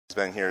He's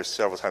been here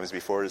several times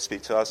before to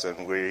speak to us,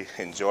 and we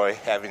enjoy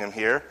having him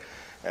here.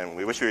 And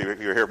we wish you were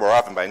here more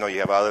often, but I know you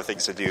have other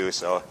things to do,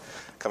 so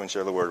come and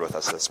share the word with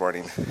us this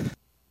morning.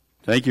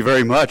 Thank you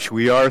very much.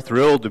 We are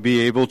thrilled to be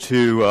able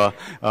to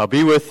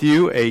be with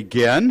you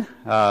again.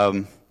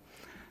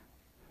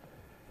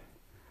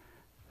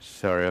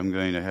 Sorry, I'm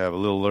going to have a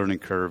little learning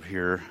curve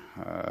here.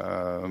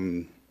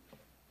 Come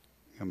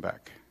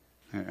back.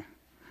 Yeah.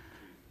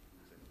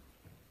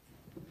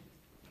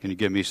 Can you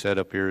get me set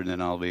up here, and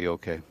then I'll be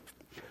okay.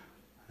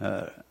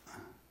 Let's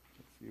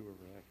see where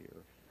we're at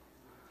here.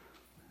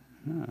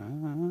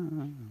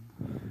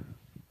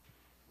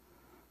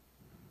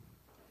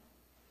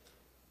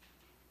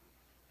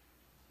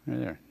 Right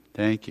there.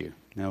 Thank you.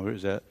 Now, where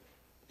is that?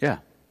 Yeah.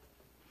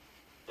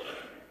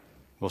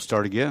 We'll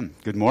start again.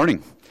 Good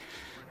morning.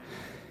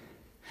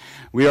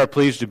 We are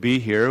pleased to be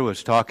here. I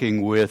was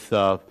talking with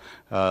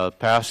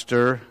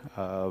Pastor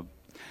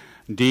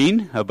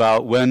Dean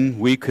about when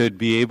we could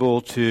be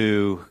able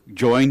to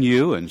join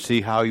you and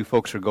see how you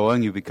folks are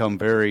going. You become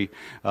very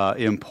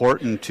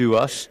important to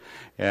us,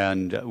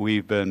 and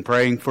we've been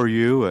praying for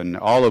you, and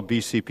all of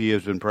BCP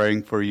has been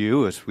praying for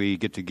you as we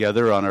get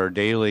together on our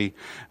daily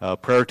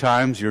prayer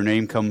times. Your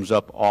name comes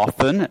up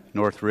often at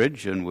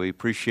Northridge, and we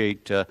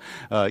appreciate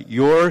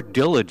your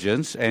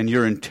diligence and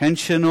your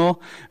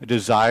intentional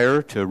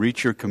desire to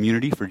reach your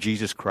community for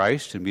Jesus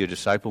Christ and be a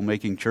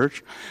disciple-making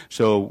church.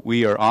 So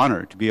we are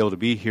honored to be able to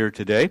be here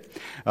today.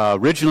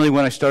 Originally,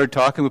 when I started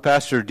talking with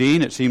Pastor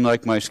Dean, it seemed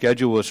like my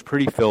schedule was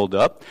pretty filled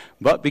up,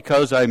 but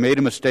because I made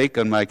a mistake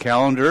on my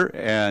calendar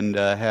and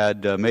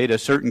had made a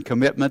certain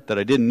commitment that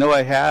I didn't know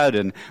I had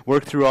and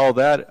worked through all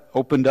that,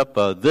 opened up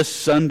this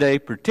Sunday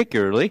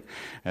particularly.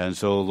 And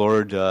so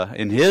Lord,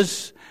 in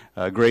His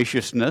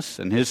graciousness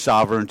and His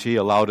sovereignty,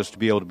 allowed us to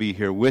be able to be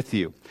here with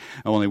you.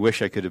 I only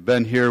wish I could have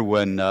been here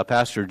when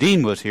Pastor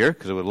Dean was here,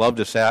 because I would love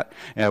to sat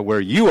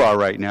where you are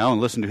right now and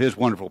listen to his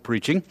wonderful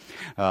preaching.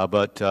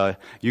 But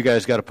you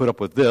guys got to put up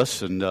with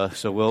this, and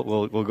so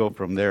we'll go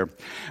from there.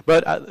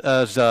 But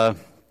as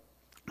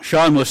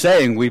Sean was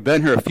saying, we've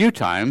been here a few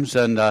times,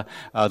 and the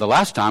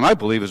last time, I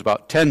believe, was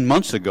about 10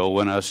 months ago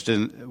when I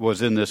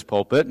was in this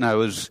pulpit, and I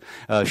was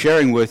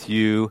sharing with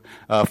you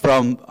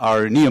from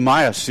our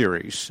Nehemiah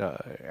series.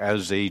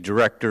 As a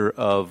director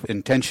of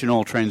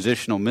intentional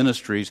transitional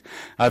ministries,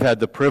 I've had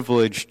the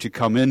privilege to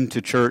come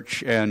into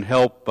church and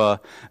help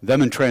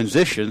them in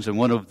transitions, and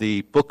one of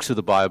the books of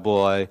the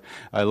Bible I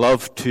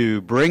love to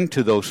bring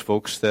to those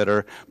folks that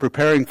are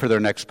preparing for their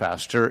next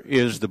pastor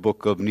is the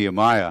book of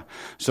Nehemiah.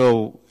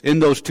 So in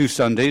those 2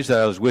 Sundays that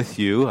I was with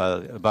you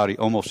about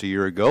almost a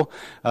year ago,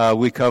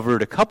 we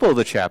covered a couple of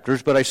the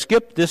chapters, but I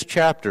skipped this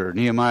chapter,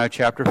 Nehemiah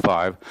chapter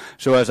 5.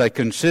 So as I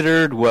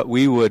considered what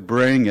we would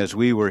bring as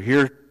we were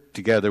here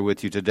together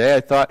with you today,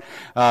 I thought,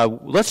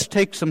 let's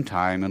take some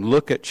time and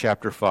look at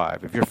chapter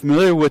 5. If you're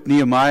familiar with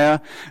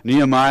Nehemiah,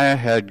 Nehemiah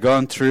had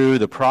gone through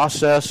the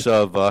process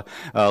of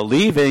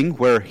leaving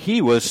where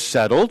he was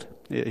settled.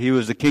 He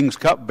was the king's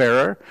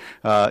cupbearer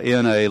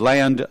in a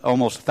land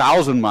almost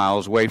 1,000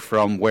 miles away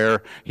from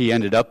where he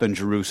ended up in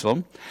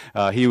Jerusalem.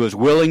 He was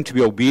willing to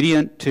be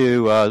obedient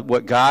to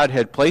what God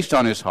had placed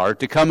on his heart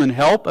to come and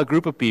help a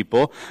group of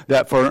people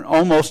that for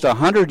almost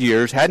 100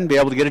 years hadn't been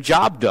able to get a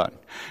job done.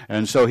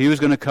 And so he was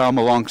going to come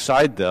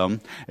alongside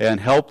them and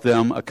help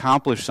them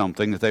accomplish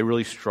something that they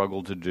really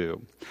struggled to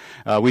do.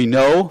 We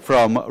know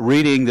from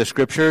reading the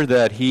scripture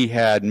that he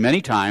had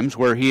many times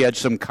where he had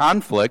some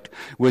conflict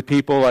with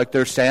people like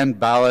their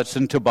Sanballats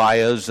and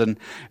Tobias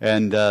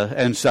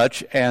and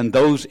such, and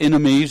those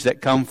enemies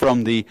that come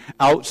from the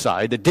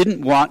outside that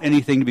didn't want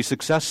anything to be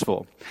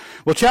successful.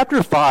 Well,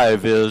 chapter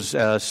 5 is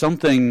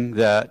something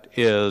that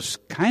is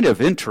kind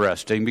of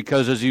interesting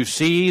because as you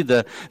see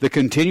the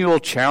continual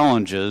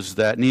challenges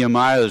that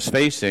Nehemiah is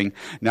facing,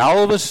 now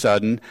all of a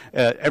sudden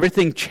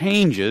everything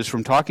changes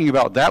from talking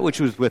about that which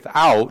was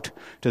without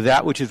to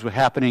that which is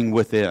happening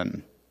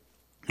within.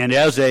 And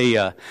as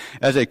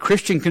a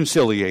Christian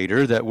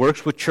conciliator that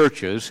works with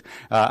churches,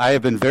 I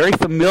have been very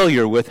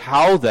familiar with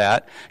how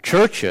that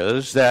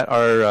churches that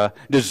are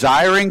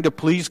desiring to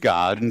please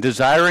God and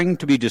desiring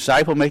to be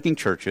disciple-making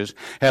churches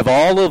have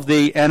all of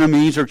the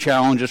enemies or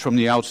challenges from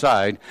the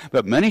outside,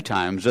 but many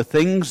times the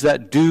things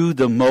that do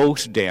the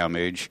most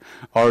damage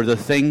are the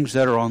things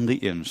that are on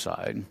the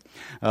inside.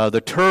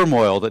 The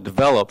turmoil that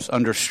develops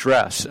under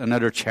stress and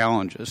under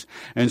challenges.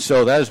 And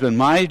so that has been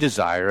my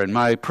desire and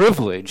my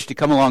privilege to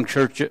come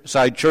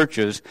alongside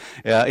churches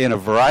in a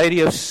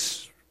variety of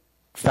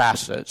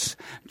facets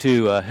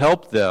to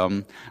help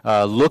them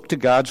look to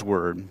God's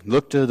Word,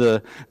 look to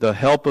the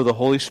help of the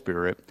Holy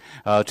Spirit,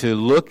 to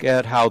look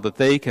at how that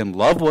they can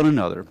love one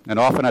another. And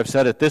often I've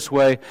said it this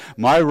way,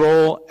 my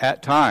role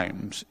at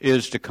times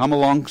is to come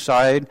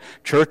alongside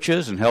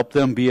churches and help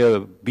them be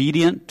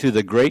obedient to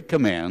the great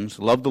commands,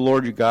 love the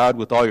Lord your God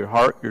with all your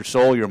heart, your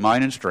soul, your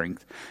mind, and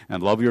strength,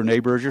 and love your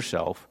neighbor as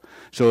yourself,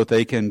 so that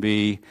they can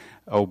be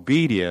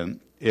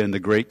obedient in the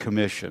Great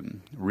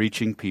Commission,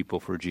 reaching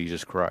people for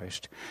Jesus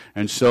Christ.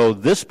 And so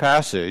this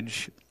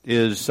passage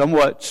is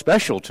somewhat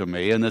special to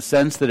me in the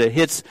sense that it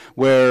hits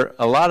where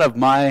a lot of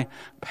my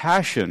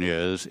passion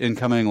is in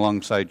coming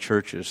alongside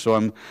churches. So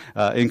I'm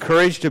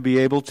encouraged to be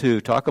able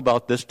to talk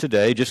about this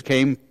today. Just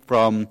came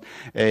from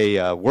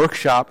a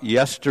workshop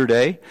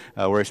yesterday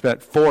where I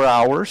spent 4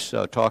 hours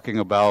talking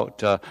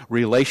about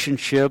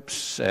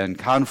relationships and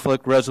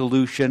conflict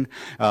resolution.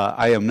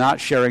 I am not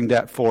sharing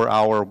that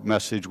 4-hour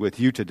message with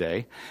you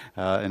today,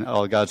 and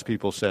all God's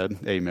people said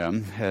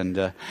amen.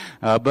 And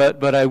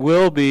but I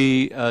will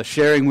be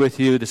sharing with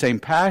you the same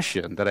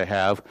passion that I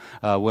have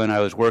when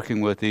I was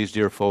working with these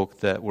dear folk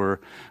that were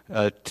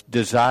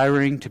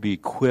desiring to be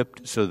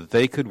equipped so that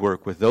they could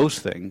work with those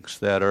things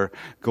that are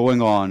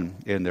going on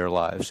in their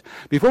lives.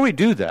 Before we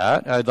do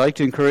that, I'd like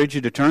to encourage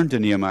you to turn to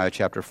Nehemiah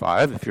chapter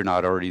 5 if you're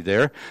not already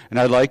there, and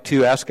I'd like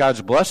to ask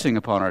God's blessing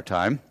upon our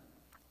time.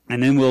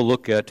 And then we'll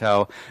look at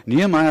how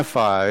Nehemiah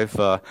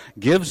 5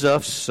 gives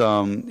us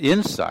some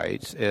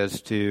insights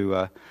as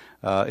to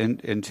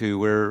into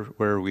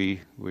where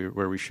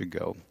we should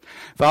go.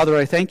 Father,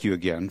 I thank you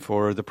again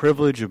for the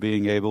privilege of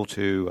being able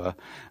to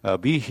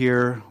be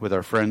here with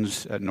our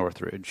friends at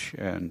Northridge,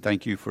 and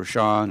thank you for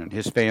Sean and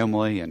his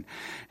family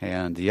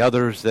and the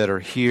others that are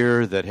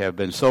here that have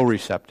been so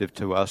receptive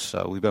to us.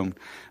 We've been,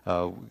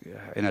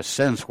 in a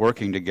sense,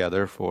 working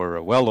together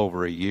for well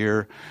over a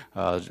year,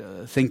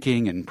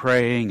 thinking and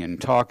praying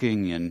and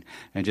talking and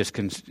just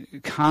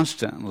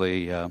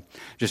constantly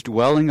just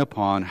dwelling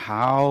upon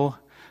how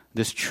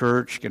this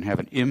church can have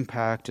an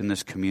impact in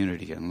this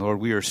community. And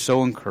Lord, we are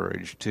so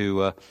encouraged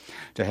to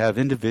have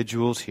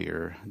individuals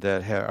here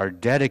that are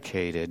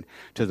dedicated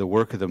to the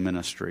work of the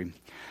ministry.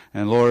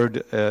 And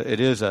Lord, it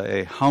is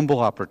a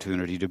humble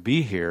opportunity to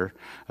be here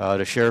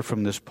to share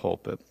from this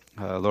pulpit.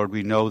 Lord,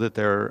 we know that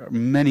there are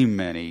many,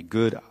 many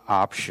good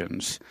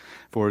options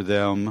for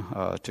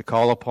them to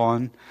call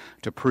upon,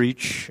 to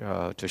preach,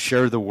 to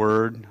share the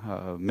word,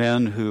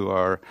 men who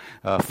are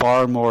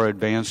far more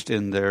advanced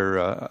in their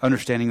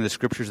understanding of the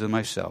Scriptures than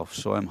myself.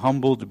 So I'm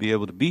humbled to be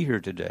able to be here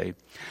today.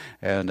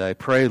 And I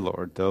pray,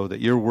 Lord, though, that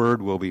your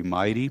word will be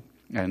mighty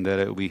and that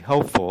it will be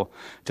helpful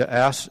to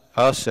ask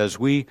us as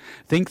we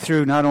think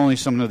through not only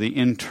some of the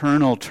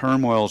internal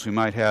turmoils we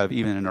might have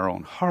even in our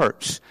own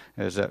hearts,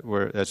 as that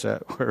where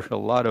a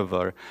lot of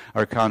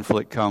our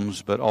conflict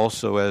comes, but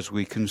also as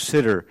we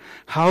consider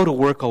how to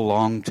work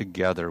along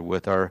together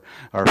with our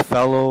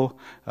fellow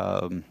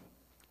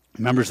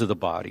members of the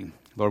body.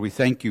 Lord, we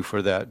thank you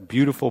for that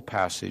beautiful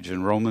passage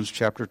in Romans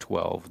chapter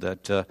 12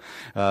 that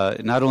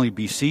not only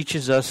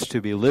beseeches us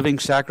to be living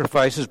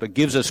sacrifices, but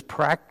gives us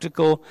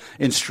practical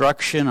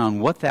instruction on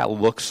what that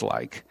looks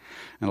like.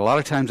 And a lot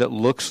of times it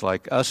looks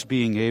like us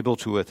being able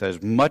to, with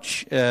as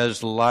much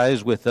as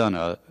lies within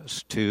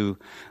us, to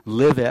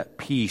live at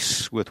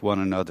peace with one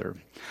another.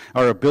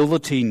 Our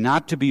ability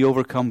not to be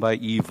overcome by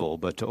evil,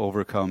 but to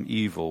overcome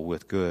evil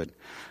with good.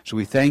 So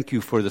we thank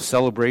you for the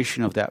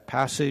celebration of that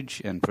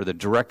passage and for the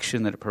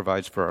direction that it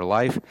provides for our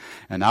life.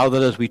 And now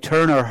that as we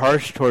turn our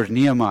hearts towards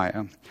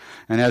Nehemiah,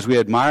 and as we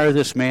admire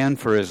this man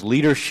for his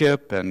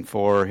leadership and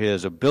for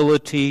his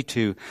ability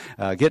to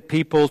get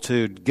people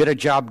to get a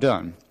job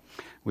done,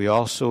 we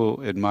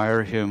also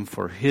admire him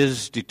for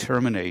his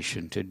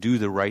determination to do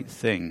the right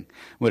thing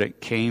when it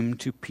came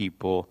to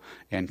people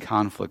and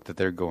conflict that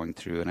they're going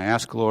through. And I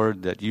ask,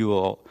 Lord, that you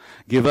will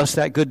give us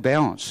that good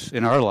balance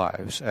in our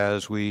lives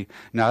as we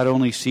not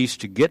only cease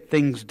to get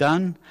things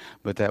done,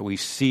 but that we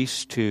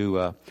cease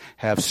to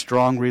have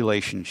strong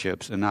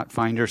relationships and not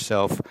find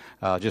ourselves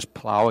just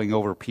plowing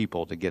over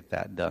people to get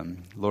that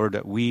done. Lord,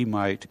 that we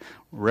might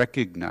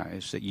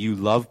recognize that you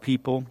love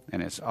people,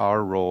 and it's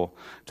our role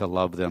to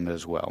love them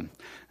as well.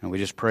 And we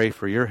just pray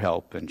for your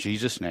help. In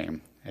Jesus'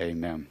 name,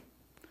 amen.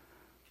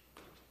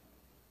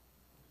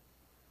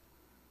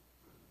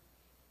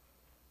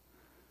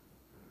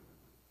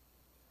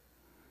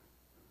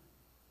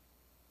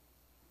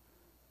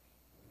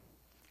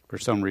 For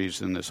some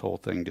reason, this whole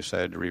thing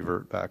decided to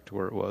revert back to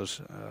where it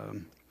was.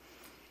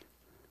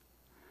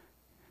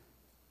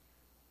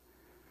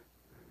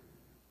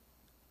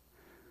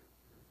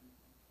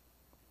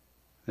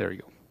 There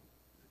you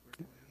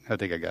go. I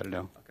think I got it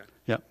now. Okay.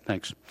 Yeah,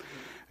 thanks.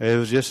 It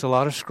was just a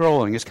lot of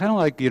scrolling. It's kind of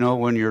like,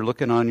 when you're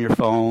looking on your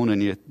phone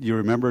and you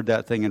remembered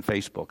that thing in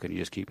Facebook and you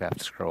just keep having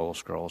to scroll.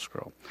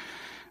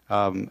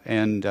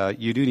 And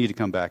you do need to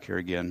come back here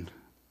again,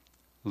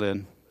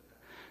 Lynn.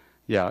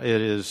 Yeah,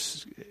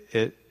 it's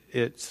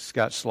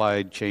got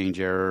slide change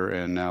error,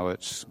 and now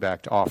it's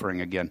back to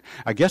offering again.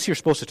 I guess you're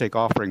supposed to take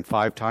offering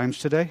 5 times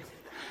today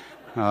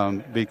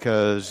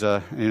because,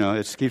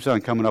 it keeps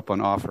on coming up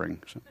on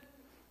offering. So.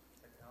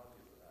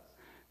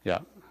 Yeah.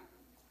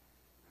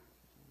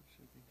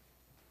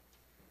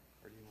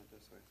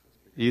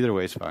 Either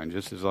way is fine,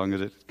 just as long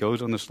as it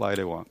goes on the slide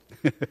I want.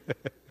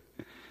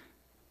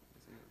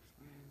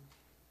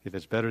 If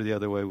it's better the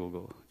other way, we'll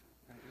go.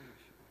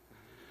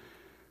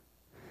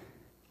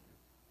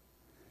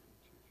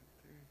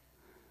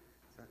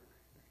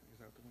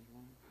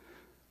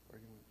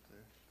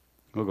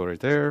 We'll go right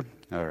there.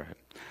 All right.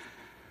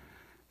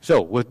 So,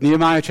 with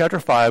Nehemiah chapter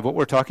 5, what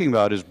we're talking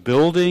about is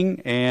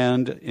building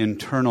and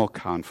internal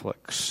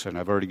conflicts. And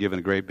I've already given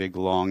a great big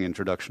long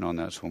introduction on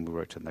that, so we'll move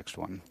right to the next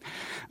one.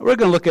 We're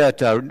going to look at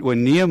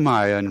when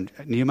Nehemiah, in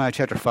Nehemiah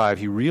chapter 5,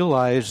 he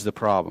realized the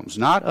problems.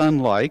 Not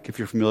unlike, if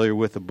you're familiar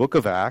with the book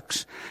of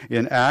Acts,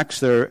 in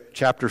Acts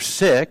chapter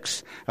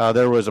 6,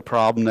 there was a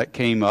problem that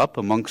came up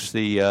amongst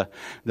the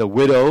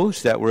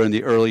widows that were in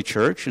the early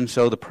church, and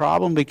so the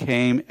problem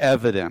became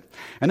evident.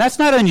 And that's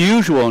not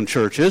unusual in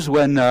churches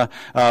when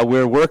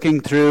we're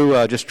working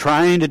through just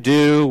trying to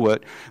do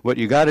what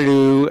you got to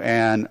do,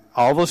 and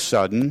all of a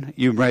sudden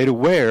you're made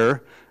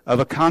aware of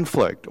a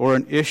conflict or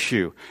an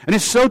issue. And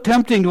it's so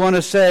tempting to want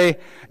to say,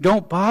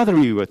 don't bother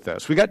me with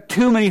this. We got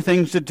too many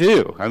things to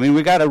do. I mean,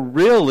 we got to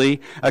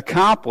really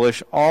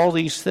accomplish all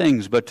these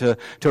things, but to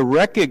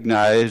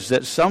recognize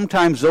that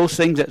sometimes those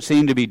things that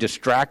seem to be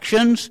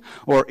distractions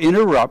or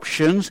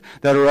interruptions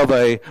that are of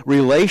a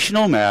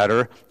relational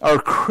matter are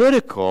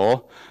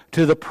critical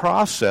to the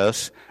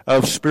process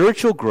of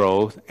spiritual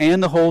growth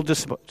and the whole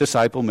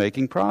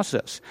disciple-making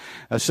process.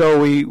 So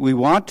we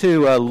want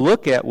to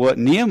look at what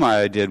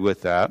Nehemiah did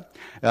with that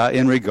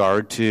in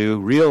regard to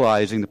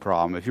realizing the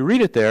problem. If you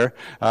read it there,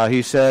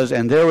 he says,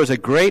 "And there was a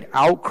great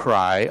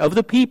outcry of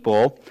the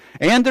people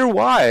and their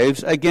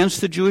wives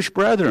against the Jewish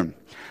brethren."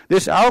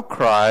 This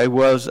outcry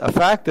was a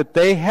fact that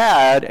they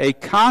had a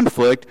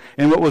conflict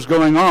in what was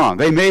going on.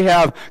 They may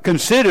have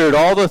considered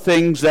all the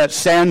things that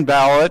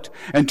Sanballat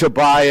and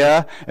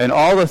Tobiah and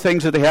all the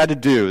things that they had to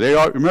do.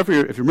 If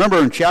you remember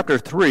in chapter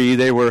 3,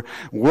 they were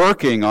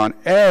working on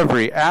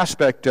every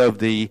aspect of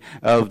the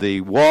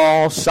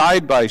wall,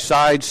 side by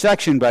side,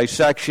 section by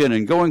section,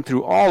 and going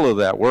through all of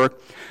that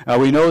work.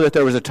 We know that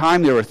there was a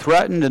time they were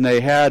threatened, and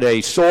they had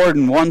a sword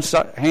in one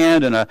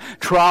hand and a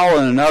trowel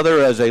in another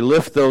as they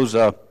lift those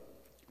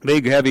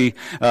big, heavy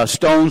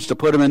stones to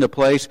put them into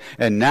place.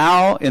 And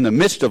now, in the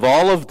midst of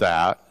all of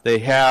that, they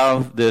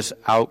have this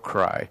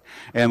outcry.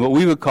 And what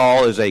we would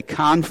call is a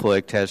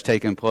conflict has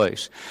taken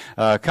place.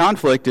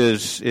 Conflict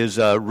is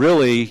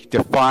really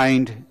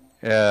defined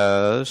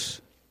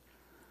as...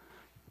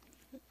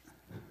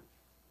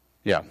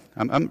 Yeah,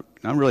 I'm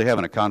really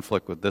having a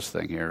conflict with this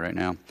thing here right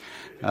now.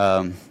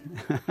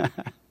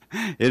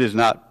 It is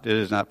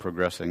not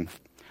progressing.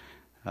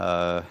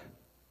 Did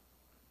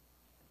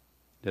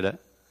it?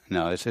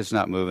 No, it's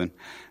not moving.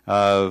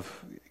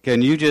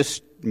 Can you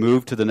just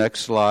move to the next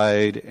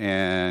slide,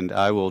 and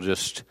I will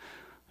just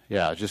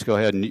go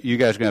ahead. And you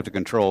guys are going to have to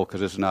control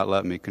because it's not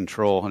letting me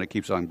control, and it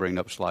keeps on bringing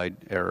up slide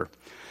error.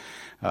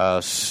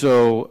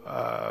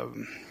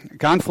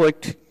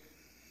 Conflict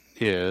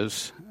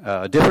is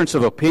a difference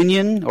of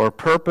opinion or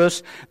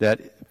purpose that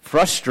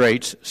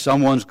frustrates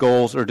someone's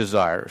goals or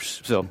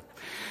desires. So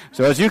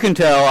as you can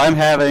tell, I'm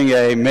having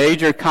a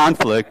major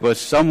conflict with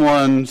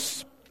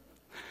someone's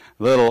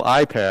little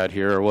iPad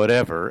here or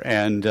whatever,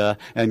 and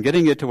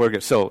getting it to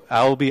work. So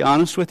I'll be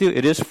honest with you,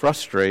 it is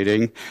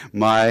frustrating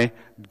my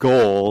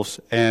goals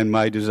and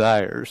my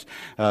desires.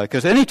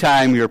 Because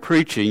anytime you're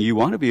preaching, you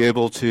want to be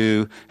able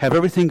to have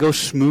everything go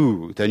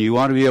smooth, and you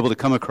want to be able to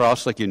come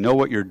across like you know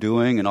what you're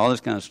doing and all this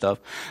kind of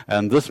stuff,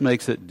 and this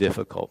makes it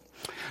difficult.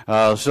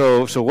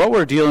 So what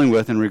we're dealing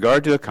with in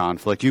regard to a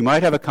conflict, you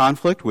might have a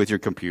conflict with your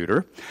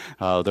computer.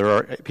 There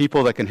are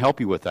people that can help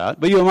you with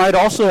that. But you might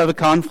also have a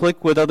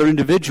conflict with other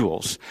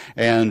individuals.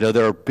 And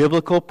there are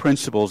biblical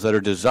principles that are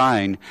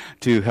designed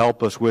to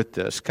help us with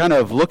this. Kind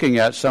of looking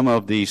at some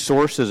of the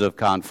sources of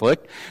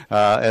conflict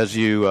as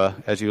you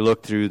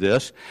look through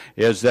this,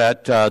 is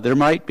that there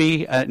might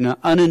be an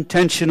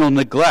unintentional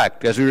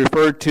neglect, as we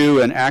referred to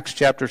in Acts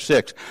chapter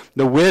 6.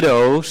 The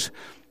widows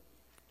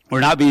were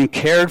not being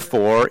cared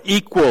for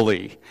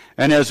equally.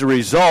 And as a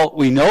result,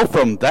 we know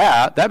from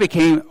that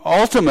became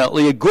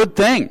ultimately a good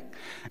thing.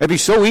 It'd be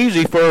so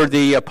easy for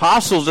the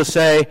apostles to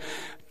say,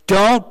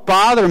 don't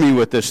bother me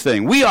with this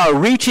thing. We are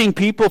reaching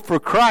people for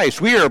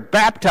Christ. We are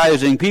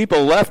baptizing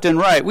people left and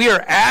right. We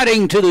are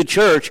adding to the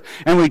church,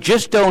 and we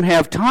just don't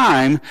have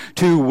time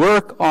to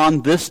work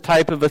on this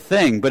type of a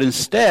thing. But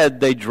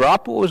instead, they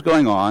dropped what was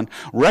going on,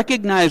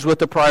 recognized what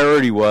the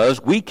priority was.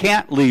 We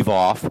can't leave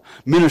off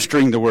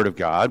ministering the Word of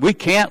God. We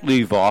can't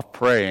leave off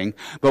praying,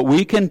 but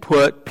we can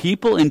put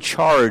people in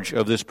charge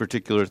of this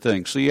particular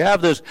thing. So you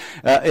have this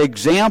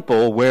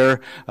example where,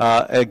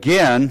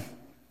 again,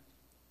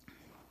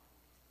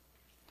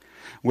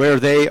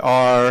 where they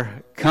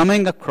are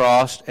coming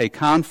across a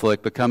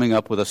conflict, but coming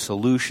up with a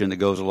solution that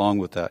goes along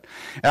with that.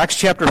 Acts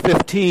chapter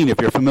 15, if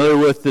you're familiar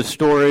with the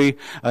story,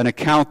 an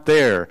account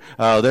there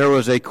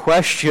was a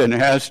question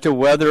as to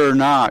whether or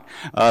not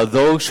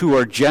those who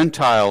are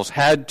Gentiles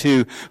had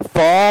to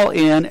fall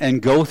in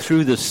and go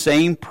through the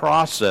same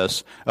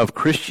process of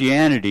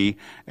Christianity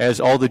as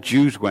all the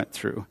Jews went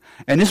through.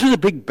 And this was a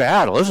big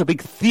battle. This was a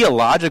big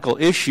theological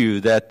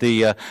issue that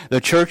the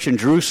church in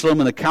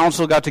Jerusalem and the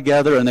council got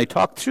together, and they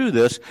talked through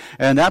this.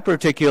 And that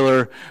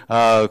particular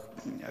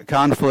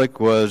conflict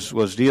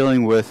was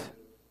dealing with.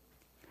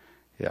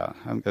 Yeah,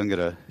 I'm going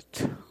to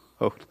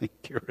totally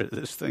get rid of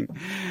this thing,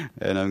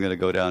 and I'm going to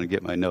go down and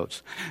get my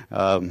notes.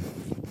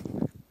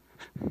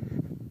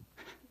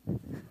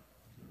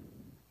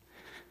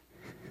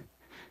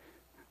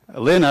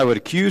 Lynn, I would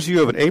accuse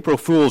you of an April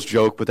Fool's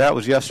joke, but that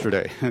was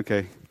yesterday.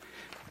 Okay.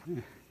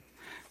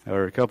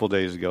 Or a couple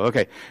days ago.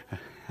 Okay.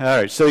 All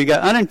right, so you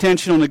got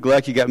unintentional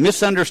neglect, you got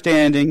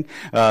misunderstanding,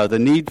 the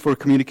need for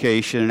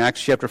communication in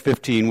Acts chapter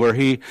 15,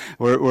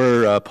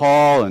 where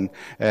Paul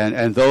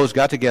and those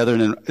got together,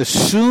 and as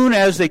soon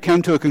as they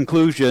come to a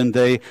conclusion,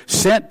 they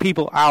sent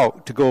people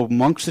out to go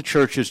amongst the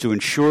churches to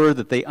ensure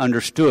that they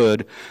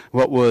understood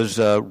what was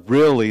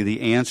really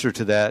the answer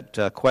to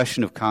that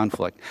question of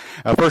conflict.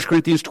 1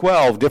 Corinthians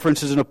 12,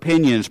 differences in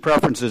opinions,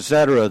 preferences,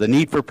 etc., the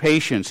need for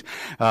patience,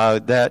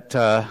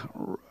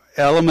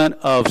 element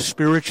of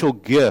spiritual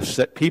gifts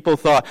that people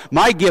thought,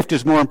 my gift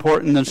is more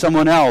important than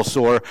someone else,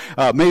 or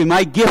maybe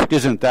my gift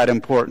isn't that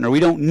important, or we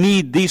don't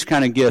need these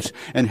kind of gifts,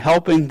 and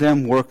helping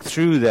them work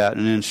through that,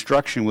 and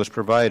instruction was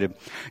provided.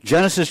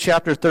 Genesis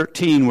chapter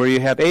 13, where you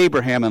have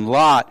Abraham and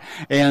Lot,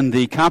 and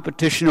the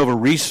competition over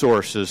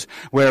resources,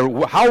 where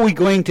how are we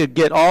going to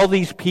get all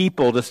these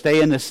people to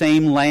stay in the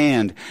same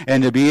land,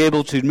 and to be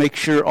able to make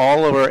sure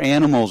all of our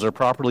animals are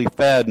properly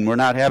fed, and we're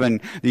not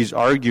having these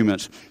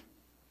arguments.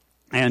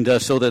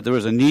 And so that there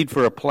was a need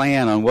for a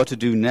plan on what to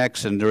do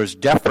next, and there was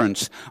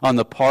deference on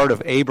the part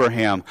of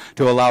Abraham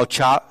to allow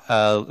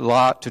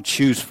Lot to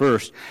choose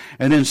first.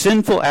 And then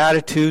sinful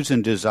attitudes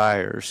and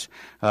desires,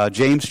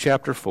 James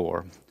chapter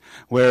 4,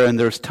 wherein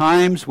there's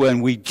times when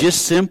we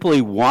just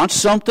simply want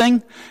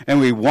something, and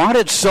we want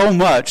it so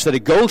much that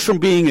it goes from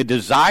being a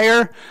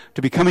desire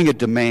to becoming a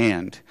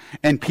demand.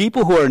 And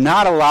people who are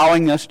not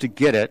allowing us to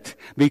get it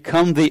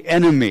become the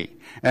enemy.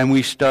 And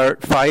we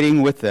start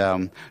fighting with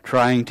them,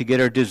 trying to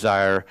get our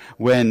desire,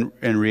 when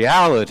in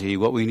reality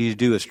what we need to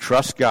do is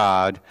trust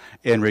God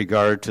in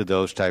regard to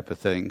those type of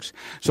things.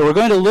 So we're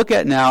going to look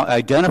at now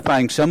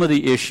identifying some of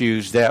the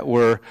issues that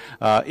were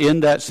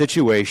in that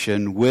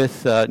situation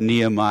with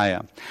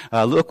Nehemiah.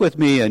 Look with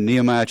me in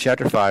Nehemiah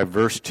chapter 5,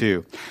 verse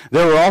 2.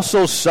 There were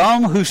also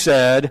some who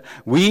said,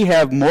 we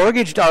have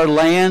mortgaged our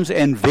lands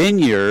and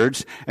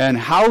vineyards and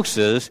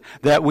houses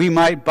that we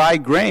might buy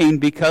grain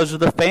because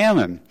of the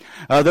famine.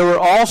 There were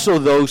also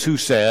those who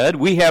said,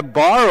 we have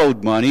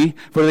borrowed money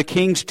for the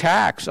king's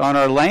tax on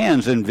our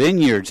lands and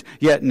vineyards,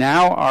 yet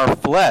now our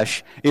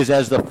flesh is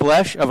as the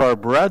flesh of our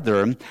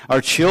brethren,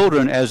 our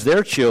children as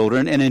their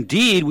children, and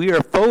indeed we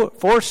are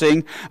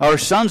forcing our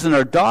sons and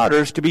our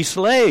daughters to be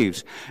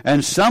slaves.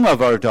 And some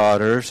of our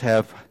daughters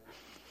have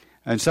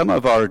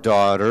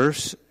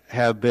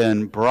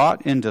been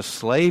brought into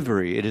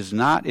slavery. It is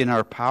not in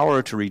our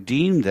power to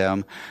redeem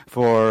them,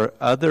 for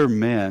other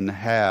men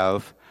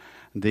have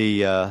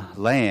the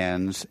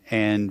lands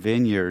and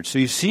vineyards. So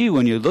you see,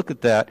 when you look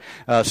at that,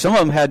 some of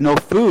them had no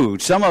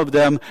food. Some of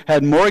them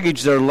had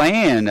mortgaged their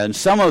land, and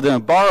some of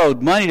them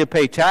borrowed money to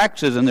pay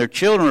taxes, and their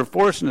children are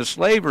forced into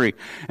slavery,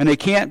 and they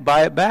can't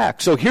buy it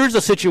back. So here's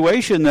the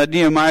situation that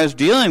Nehemiah is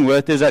dealing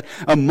with, is that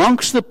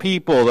amongst the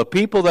people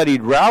that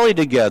he'd rallied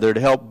together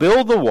to help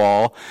build the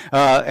wall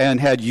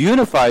and had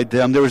unified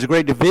them, there was a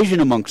great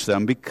division amongst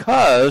them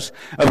because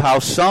of how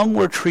some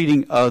were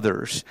treating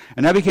others.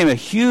 And that became a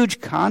huge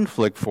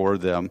conflict for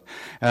them.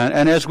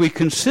 And as we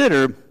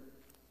consider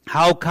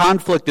how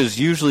conflict is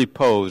usually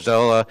posed,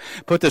 I'll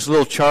put this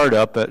little chart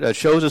up that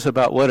shows us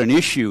about what an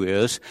issue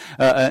is.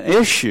 An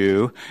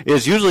issue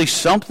is usually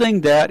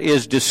something that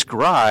is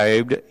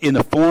described in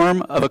the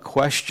form of a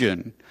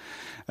question.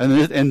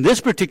 And in this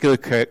particular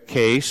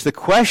case, the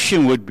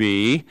question would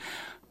be,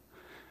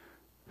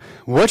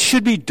 what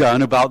should be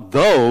done about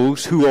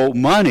those who owe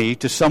money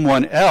to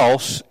someone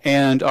else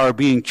and are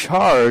being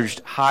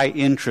charged high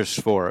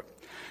interest for it?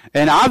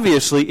 And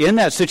obviously, in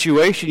that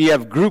situation, you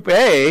have Group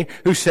A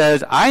who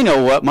says, I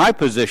know what my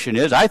position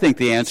is. I think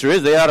the answer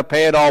is they ought to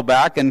pay it all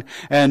back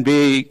and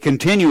be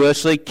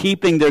continuously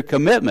keeping their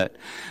commitment.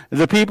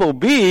 The people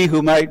B,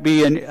 who might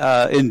be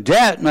in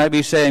debt, might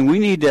be saying, we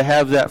need to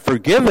have that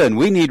forgiven.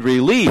 We need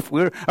relief.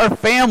 Our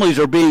families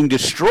are being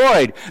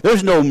destroyed.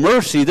 There's no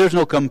mercy. There's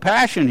no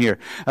compassion here.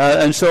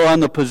 And so on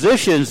the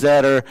positions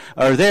that are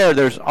there,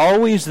 there's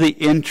always the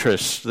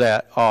interests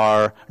that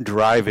are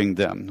driving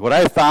them. What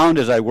I found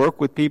as I work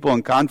with people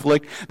in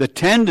conflict, the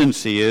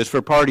tendency is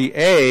for party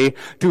A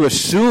to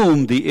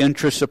assume the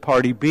interests of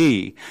party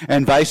B,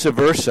 and vice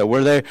versa,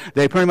 where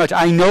they pretty much,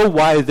 I know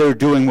why they're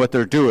doing what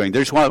they're doing. They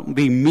just want to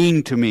be mean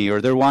to me,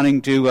 or they're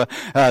wanting to,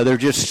 they're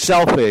just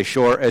selfish,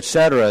 or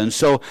etc. And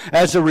so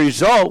as a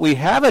result, we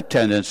have a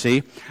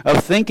tendency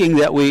of thinking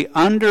that we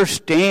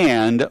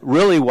understand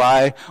really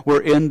why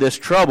we're in this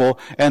trouble.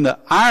 And the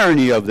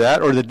irony of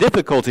that, or the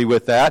difficulty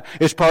with that,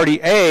 is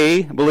party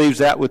A believes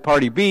that with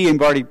party B, and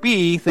party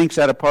B thinks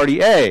that of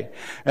party A.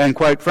 And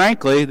quite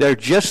frankly, they're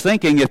just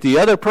thinking if the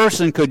other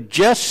person could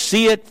just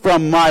see it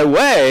from my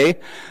way,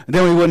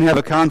 then we wouldn't have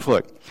a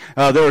conflict.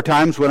 There are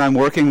times when I'm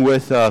working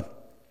with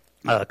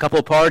a couple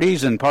of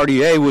parties, and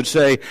party A would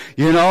say,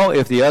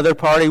 if the other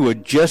party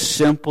would just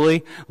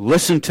simply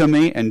listen to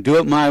me and do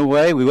it my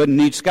way, we wouldn't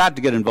need Scott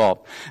to get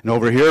involved. And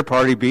over here,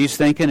 party B's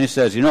thinking, it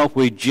says, if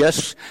we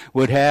just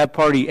would have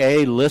party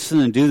A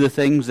listen and do the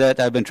things that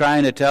I've been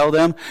trying to tell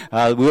them,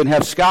 we wouldn't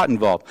have Scott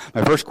involved.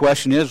 My first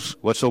question is,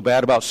 what's so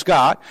bad about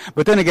Scott?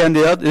 But then again,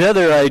 the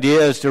other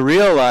idea is to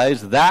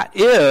realize that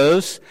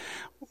is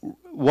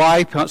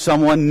why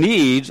someone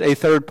needs a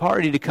third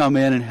party to come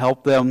in and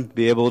help them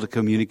be able to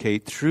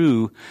communicate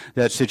through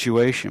that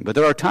situation. But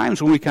there are times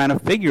when we kind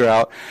of figure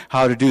out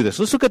how to do this.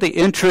 Let's look at the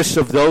interests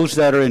of those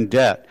that are in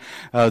debt.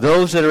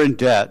 Those that are in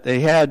debt,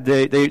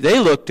 they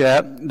looked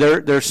at their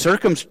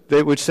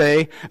they would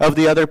say of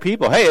the other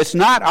people, hey, it's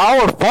not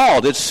our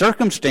fault, it's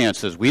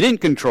circumstances. We didn't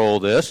control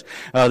this.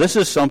 This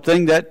is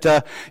something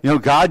that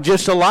God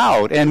just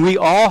allowed, and we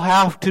all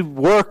have to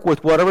work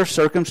with whatever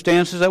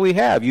circumstances that we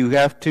have. You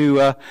have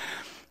to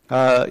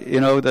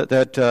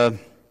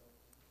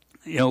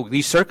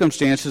these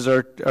circumstances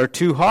are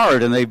too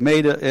hard, and they've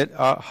made it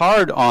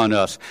hard on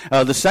us.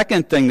 The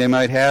second thing they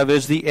might have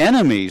is the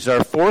enemies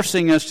are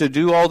forcing us to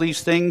do all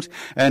these things,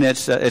 and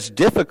it's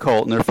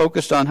difficult, and they're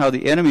focused on how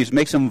the enemies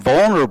makes them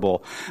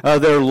vulnerable.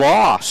 Their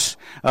loss,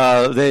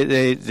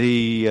 the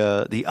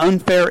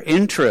unfair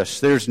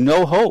interest. There's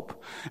no hope.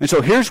 And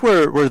so here's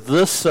where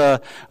this,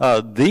 that's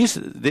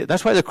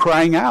why they're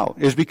crying out,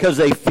 is because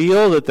they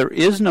feel that there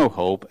is no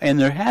hope and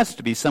there has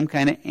to be some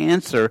kind of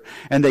answer,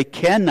 and they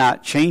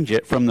cannot change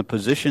it from the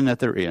position that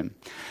they're in.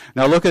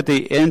 Now look at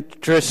the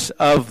interests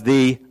of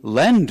the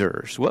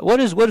lenders. What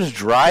is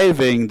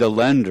driving the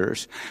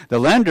lenders? The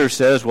lender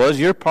says, well, it's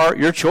your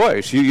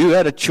choice. You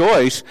had a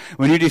choice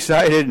when you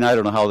decided, and I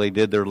don't know how they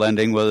did their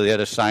lending, whether they had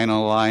a sign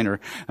on the line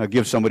or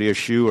give somebody a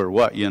shoe or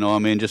what,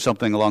 just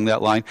something along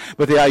that line.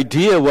 But the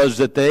idea was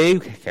that they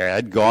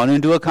had gone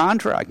into a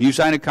contract. You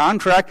sign a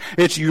contract,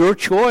 it's your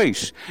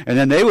choice. And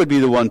then they would be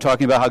the one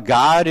talking about how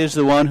God is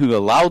the one who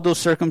allowed those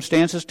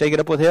circumstances. Take it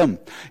up with him.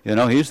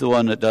 He's the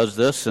one that does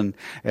this. And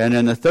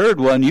then the third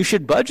one, you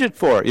should budget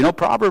for it.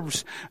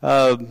 Proverbs,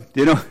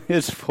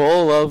 is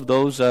full of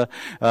those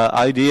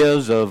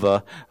ideas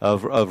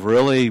of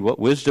really what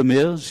wisdom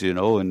is.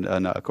 And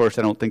of course,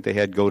 I don't think they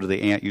had go to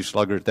the ant, you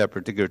sluggard at that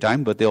particular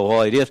time. But the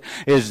whole idea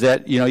is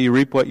that you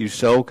reap what you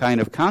sow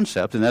kind of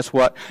concept, and that's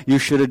what you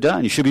should have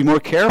done. You should be more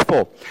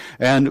careful.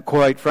 And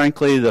quite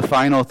frankly, the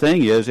final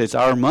thing is it's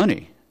our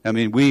money. I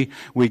mean, we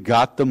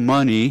got the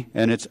money,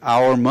 and it's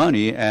our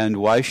money, and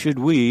why should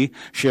we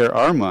share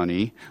our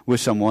money with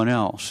someone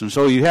else? And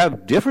so you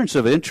have difference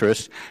of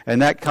interest,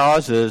 and that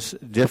causes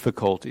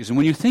difficulties. And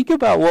when you think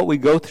about what we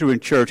go through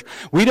in church,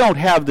 we don't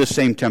have the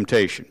same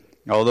temptation.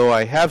 Although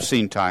I have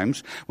seen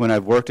times when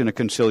I've worked in a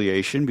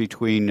conciliation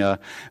between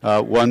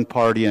one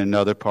party and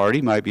another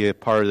party, might be a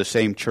part of the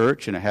same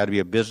church, and it had to be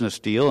a business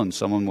deal, and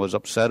someone was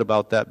upset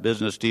about that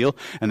business deal,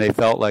 and they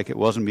felt like it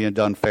wasn't being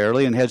done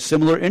fairly, and had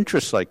similar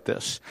interests like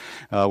this,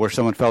 where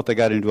someone felt they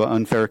got into an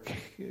unfair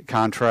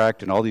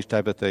contract and all these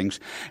type of things.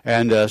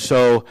 And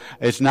so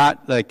it's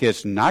not like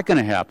it's not going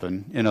to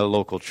happen in a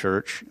local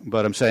church,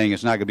 but I'm saying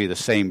it's not going to be the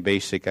same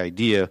basic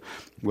idea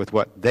with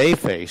what they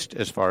faced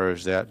as far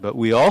as that. But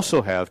we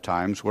also have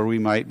times where we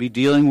might be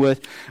dealing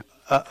with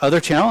other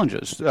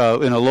challenges.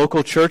 In a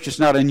local church, it's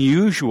not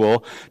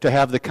unusual to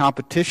have the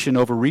competition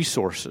over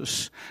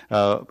resources.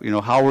 How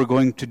we're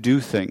going to do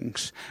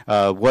things,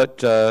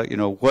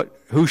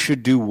 who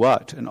should do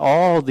what, and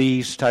all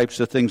these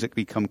types of things that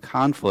become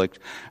conflict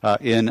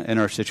in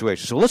our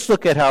situation. So let's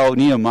look at how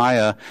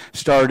Nehemiah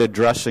started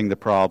addressing the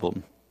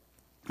problem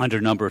under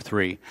number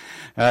 3.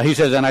 He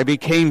says, "And I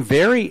became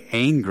very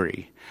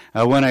angry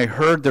when I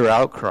heard their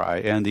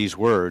outcry and these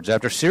words.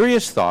 After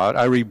serious thought,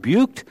 I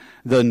rebuked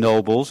the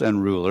nobles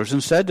and rulers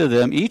and said to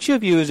them, each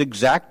of you is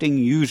exacting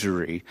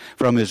usury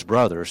from his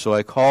brother. So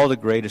I called a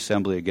great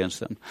assembly against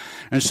them."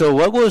 And so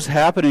what was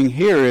happening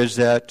here is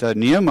that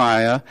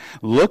Nehemiah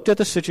looked at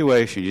the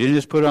situation. He didn't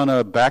just put it on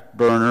a back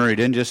burner. He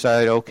didn't just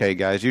say, okay,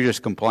 guys, you're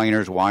just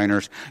complainers,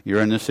 whiners.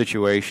 You're in this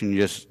situation.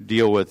 Just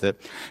deal with it.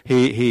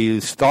 He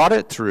thought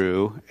it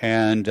through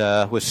and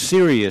with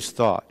serious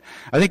thought.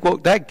 I think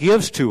what that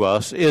gives to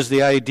us is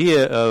the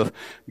idea of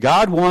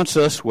God wants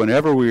us,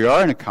 whenever we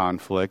are in a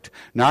conflict,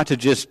 not to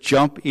just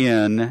jump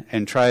in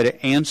and try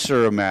to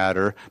answer a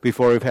matter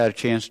before we've had a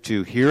chance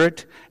to hear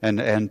it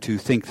and to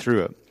think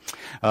through it.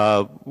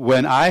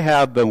 When I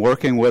have been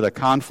working with a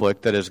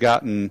conflict that has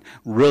gotten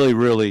really,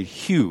 really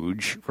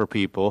huge for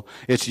people,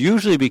 it's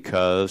usually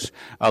because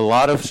a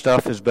lot of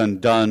stuff has been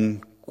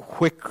done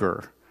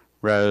quicker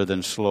rather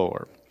than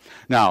slower.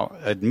 Now,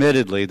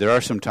 admittedly, there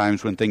are some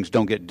times when things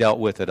don't get dealt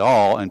with at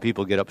all, and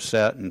people get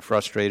upset and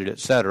frustrated,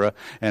 etc.,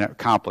 and it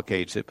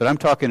complicates it. But I'm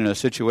talking in a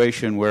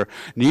situation where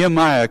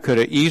Nehemiah could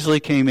have easily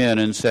came in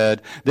and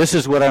said, this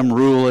is what I'm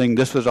ruling,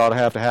 this is ought to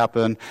have to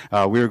happen,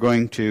 we're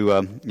going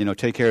to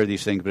take care of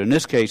these things. But in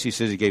this case, he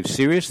says he gave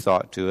serious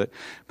thought to it,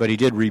 but he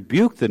did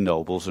rebuke the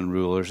nobles and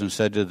rulers and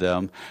said to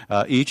them,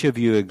 each of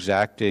you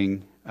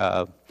exacting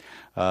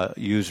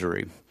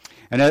usury.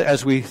 And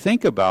as we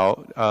think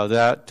about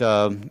that,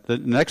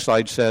 the next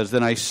slide says,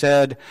 "Then I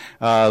said,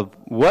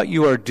 what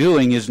you are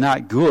doing is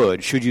not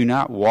good. Should you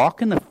not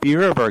walk in the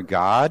fear of our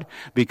God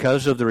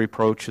because of the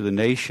reproach of the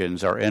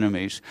nations, our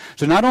enemies?"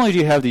 So not only do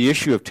you have the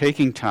issue of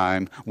taking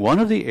time, one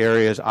of the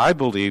areas I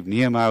believe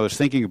Nehemiah was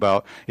thinking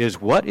about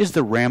is what is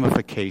the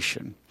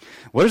ramification?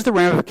 What is the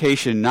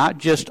ramification not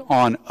just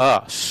on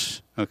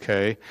us,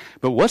 okay,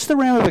 but what's the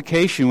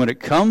ramification when it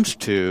comes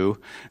to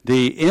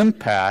the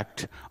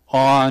impact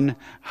on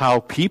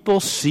how people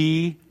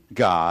see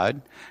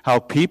God, how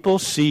people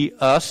see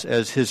us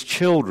as His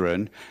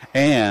children,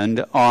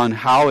 and on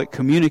how it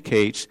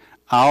communicates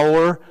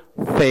our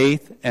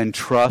faith and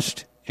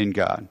trust in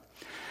God.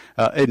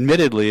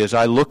 Admittedly, as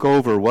I look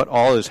over what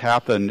all has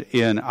happened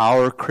in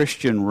our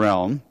Christian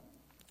realm,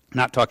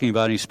 not talking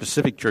about any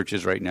specific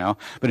churches right now,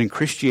 but in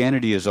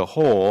Christianity as a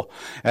whole,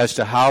 as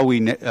to how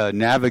we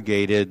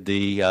navigated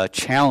the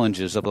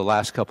challenges of the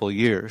last couple of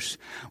years.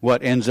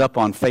 What ends up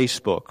on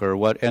Facebook, or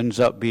what ends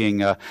up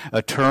being a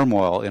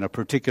turmoil in a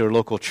particular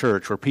local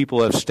church, where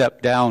people have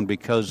stepped down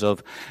because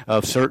of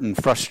certain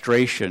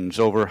frustrations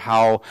over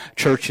how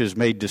churches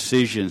made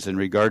decisions in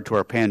regard to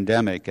our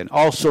pandemic, and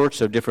all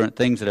sorts of different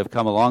things that have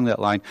come along that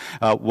line.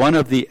 One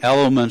of the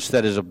elements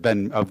that has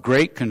been of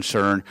great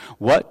concern,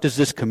 what does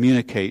this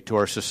communicate to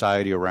our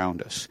society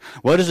around us?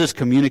 What does this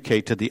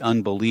communicate to the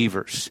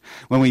unbelievers?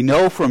 When we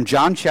know from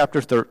John chapter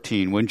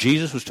 13, when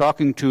Jesus was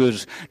talking to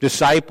His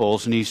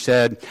disciples, and He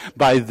said,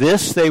 "By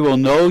this they will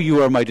know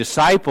you are my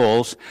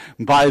disciples,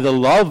 by the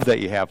love that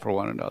you have for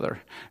one another."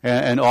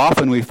 And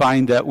often we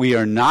find that we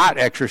are not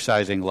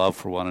exercising love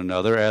for one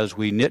another as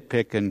we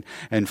nitpick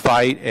and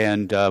fight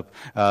and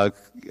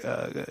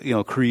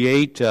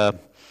create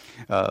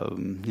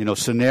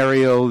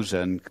scenarios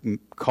and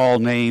call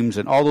names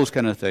and all those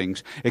kind of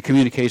things. It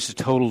communicates a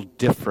total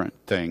different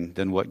thing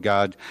than what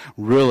God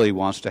really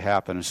wants to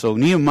happen. And so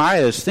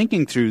Nehemiah is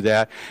thinking through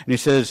that, and he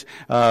says,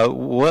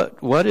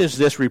 "What is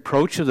this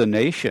reproach of the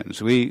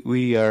nations?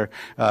 We are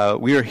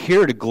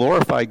here to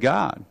glorify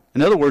God."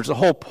 In other words, the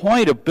whole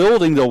point of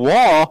building the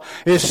wall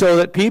is so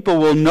that people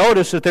will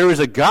notice that there is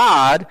a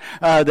God,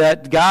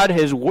 that God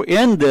is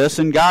in this,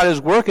 and God is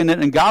working it,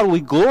 and God will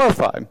be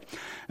glorified.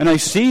 And I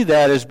see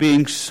that as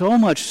being so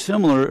much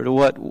similar to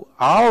what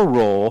our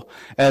role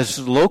as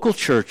local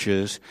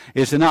churches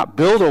is, to not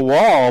build a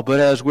wall, but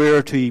as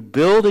we're to be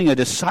building a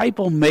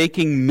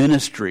disciple-making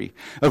ministry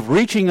of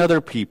reaching other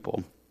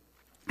people.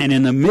 And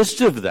in the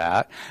midst of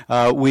that,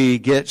 we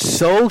get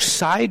so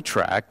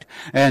sidetracked,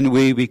 and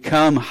we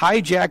become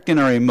hijacked in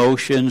our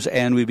emotions,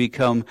 and we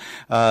become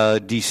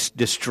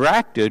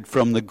distracted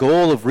from the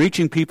goal of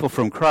reaching people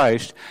for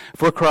Christ,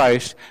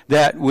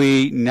 that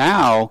we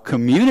now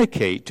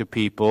communicate to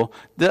people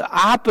the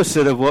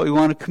opposite of what we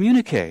want to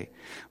communicate.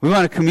 We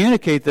want to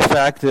communicate the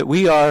fact that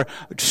we are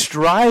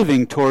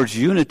striving towards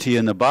unity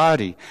in the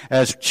body,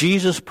 as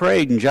Jesus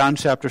prayed in John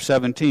chapter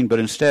 17, but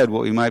instead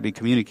what we might be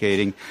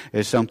communicating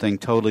is something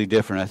totally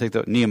different. I think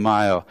that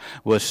Nehemiah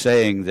was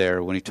saying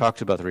there when he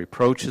talks about the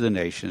reproach of the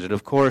nations. And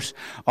of course,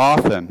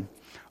 often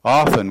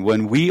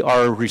when we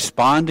are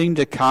responding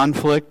to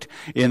conflict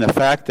in the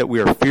fact that we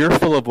are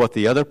fearful of what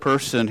the other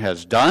person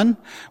has done,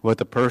 what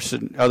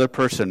the other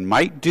person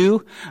might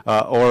do,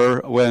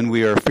 or when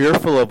we are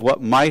fearful of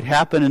what might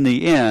happen in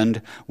the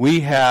end, we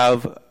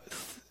have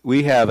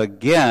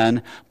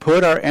again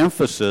put our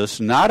emphasis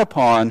not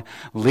upon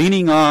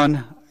leaning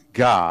on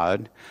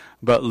God,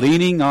 but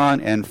leaning on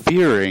and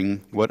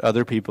fearing what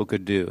other people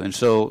could do. And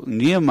so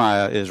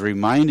Nehemiah is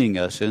reminding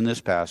us in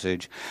this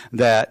passage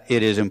that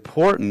it is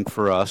important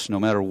for us, no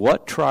matter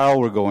what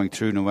trial we're going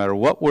through, no matter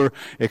what we're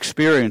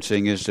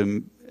experiencing, is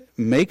to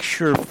make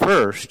sure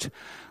first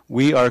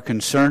we are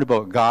concerned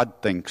about what God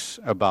thinks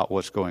about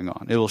what's going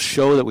on. It will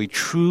show that we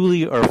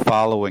truly are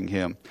following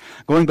Him.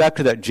 Going back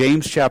to that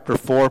James chapter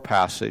 4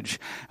 passage,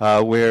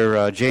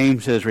 where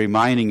James is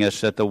reminding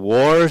us that the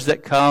wars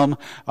that come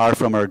are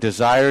from our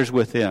desires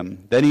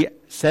within. Then he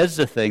says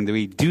the thing that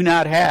we do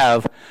not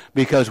have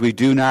because we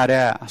do not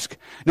ask.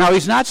 Now,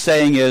 he's not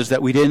saying is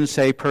that we didn't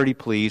say pretty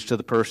please to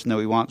the person that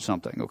we want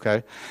something,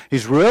 okay?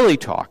 He's really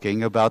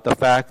talking about the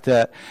fact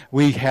that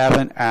we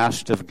haven't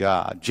asked of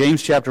God.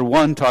 James chapter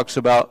 1 talks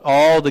about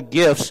all the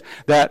gifts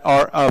that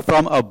are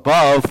from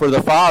above for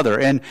the Father.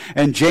 And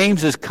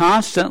James is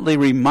constantly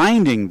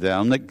reminding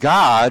them that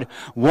God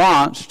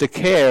wants to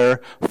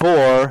care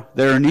for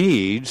their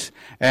needs.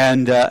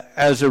 And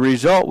as a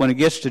result, when it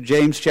gets to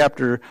James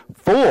chapter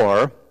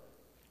 4,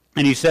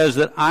 and he says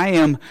that I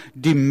am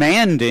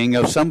demanding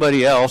of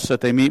somebody else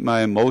that they meet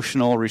my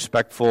emotional,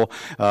 respectful,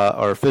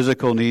 or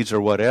physical needs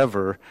or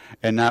whatever,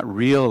 and not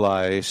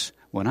realize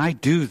when I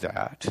do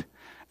that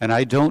and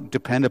I don't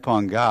depend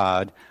upon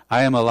God,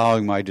 I am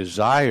allowing my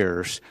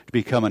desires to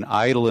become an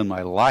idol in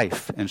my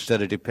life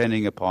instead of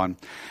depending upon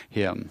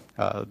Him.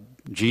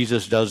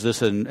 Jesus does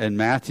this in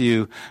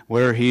Matthew,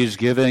 where he's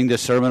giving the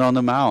Sermon on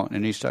the Mount,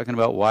 and he's talking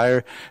about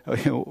why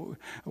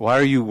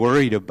are you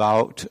worried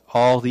about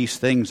all these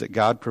things that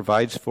God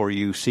provides for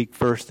you? Seek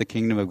first the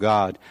kingdom of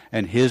God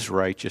and His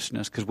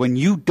righteousness. Because when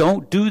you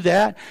don't do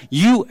that,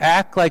 you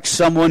act like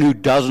someone who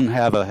doesn't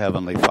have a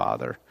heavenly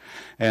Father.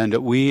 And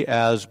we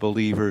as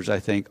believers, I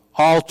think,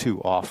 all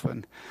too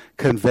often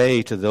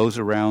convey to those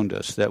around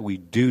us that we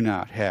do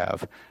not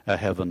have a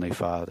heavenly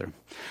Father.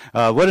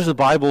 What does the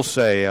Bible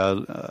say?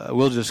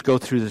 We'll just go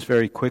through this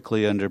very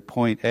quickly under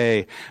point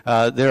A.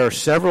 There are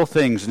several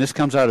things, and this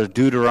comes out of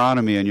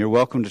Deuteronomy, and you're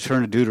welcome to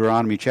turn to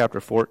Deuteronomy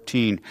chapter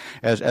 14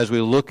 as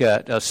we look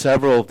at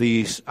several of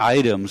these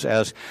items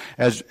as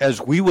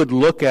we would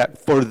look at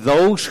for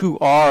those who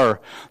are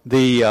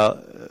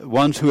the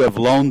ones who have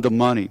loaned the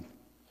money.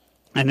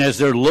 And as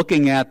they're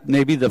looking at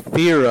maybe the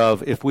fear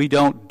of, if we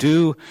don't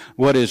do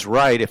what is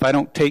right, if I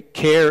don't take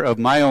care of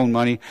my own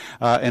money,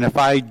 and if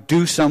I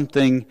do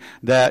something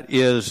that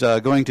is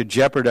going to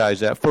jeopardize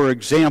that. For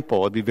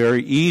example, it'd be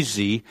very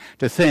easy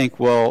to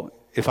think, well,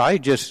 if I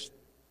just,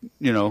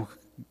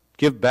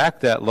 give back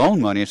that loan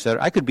money, instead,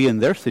 I could be in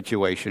their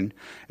situation,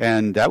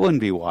 and that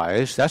wouldn't be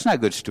wise. That's not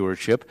good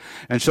stewardship.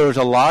 And so there's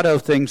a lot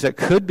of things that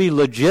could be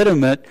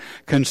legitimate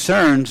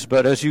concerns,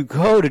 but as you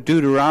go to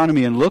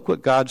Deuteronomy and look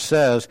what God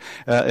says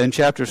in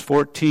chapters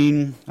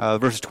 14,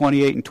 verses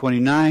 28 and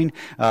 29,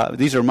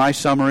 these are my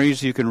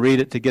summaries. You can read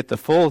it to get the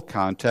full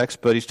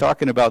context, but he's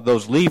talking about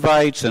those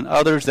Levites and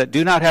others that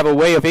do not have a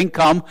way of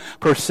income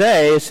per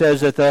se. It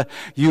says that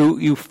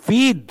you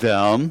feed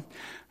them,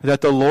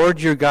 that the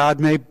Lord your God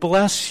may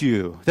bless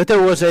you. That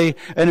there was in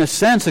a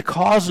sense, a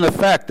cause and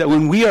effect, that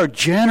when we are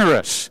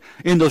generous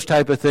in those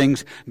type of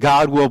things,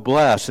 God will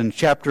bless. In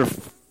chapter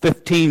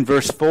 15,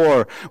 verse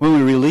 4, when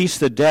we release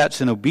the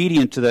debts and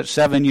obedient to that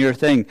 7-year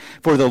thing,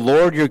 for the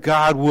Lord your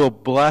God will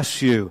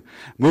bless you.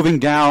 Moving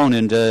down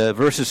into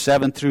verses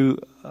 7 through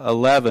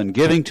 11,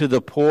 giving to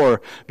the poor,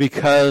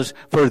 because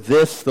for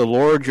this the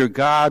Lord your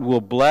God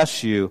will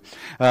bless you.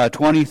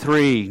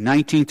 23,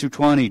 19 through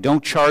 20,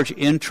 don't charge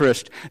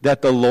interest,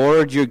 that the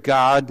Lord your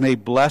God may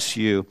bless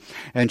you.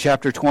 And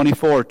chapter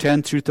 24,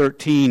 10 through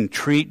 13,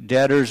 treat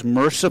debtors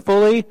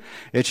mercifully,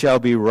 it shall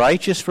be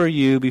righteous for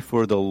you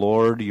before the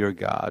Lord your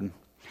God.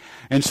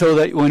 And so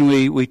that when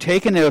we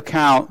take into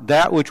account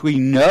that which we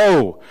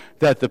know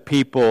that the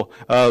people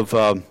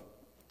of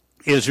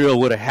Israel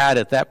would have had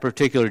at that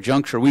particular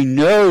juncture. We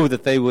know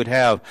that they would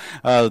have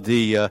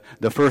the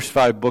first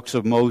 5 books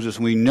of Moses.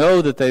 We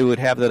know that they would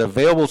have that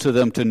available to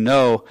them to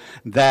know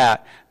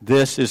that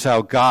this is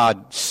how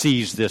God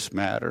sees this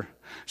matter.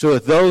 So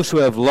with those who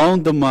have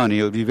loaned the money,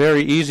 it would be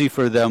very easy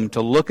for them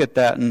to look at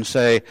that and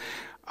say,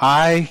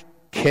 I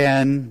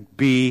can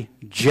be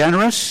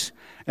generous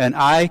and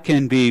I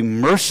can be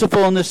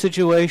merciful in this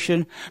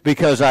situation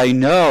because I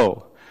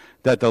know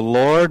that the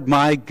Lord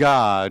my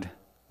God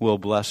will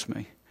bless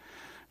me.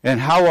 And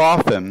how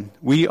often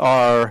we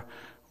are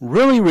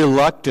really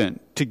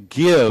reluctant to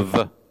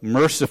give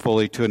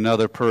mercifully to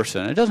another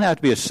person. It doesn't have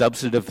to be a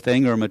substantive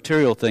thing or a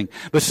material thing,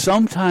 but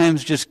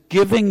sometimes just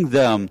giving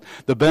them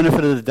the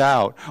benefit of the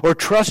doubt or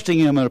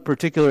trusting them in a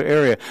particular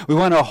area. We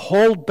want to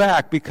hold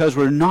back because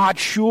we're not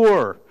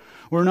sure.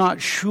 We're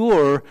not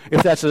sure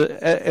if that's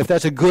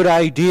a good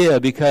idea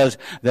because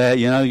that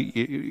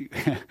you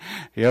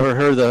ever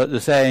heard the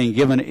saying,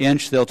 give an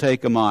inch, they'll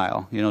take a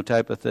mile,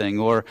 type of thing.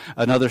 Or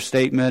another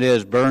statement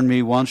is, burn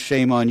me once,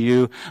 shame on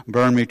you,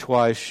 burn me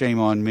twice, shame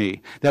on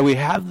me. That we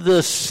have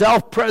this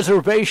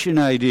self-preservation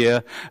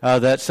idea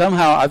that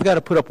somehow I've got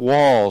to put up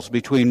walls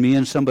between me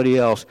and somebody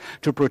else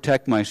to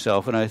protect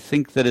myself. And I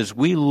think that as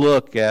we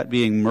look at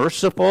being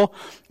merciful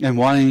and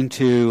wanting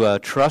to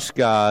trust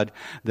God,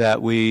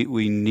 that we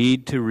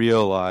need to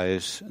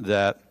realize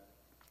that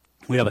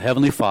we have a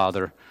Heavenly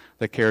Father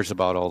that cares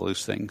about all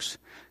those things.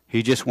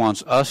 He just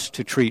wants us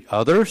to treat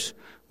others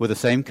with the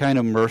same kind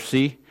of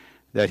mercy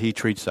that He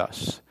treats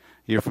us.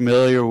 You're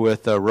familiar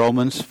with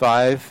Romans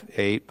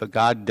 5:8, but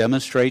God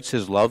demonstrates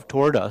His love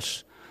toward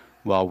us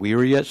while we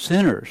were yet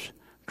sinners.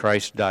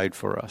 Christ died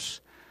for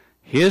us.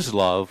 His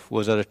love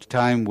was at a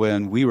time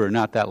when we were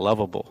not that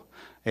lovable.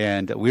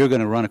 And we are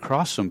going to run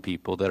across some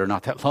people that are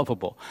not that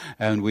lovable.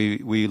 And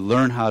we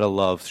learn how to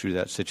love through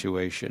that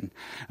situation.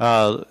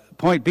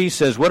 Point B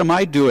says, what am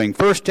I doing?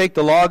 First, take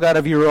the log out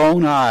of your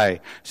own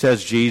eye,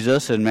 says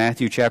Jesus in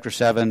Matthew chapter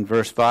 7,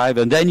 verse 5,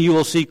 and then you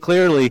will see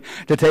clearly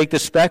to take the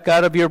speck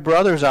out of your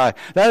brother's eye.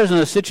 That is in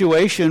a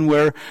situation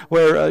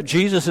where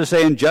Jesus is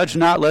saying, judge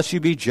not lest you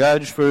be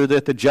judged, for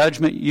that the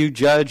judgment you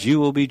judge, you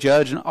will be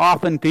judged. And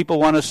often people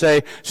want to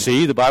say,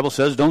 see, the Bible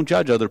says don't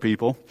judge other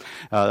people.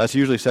 That's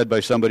usually said by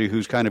somebody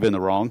who's kind of in the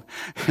wrong,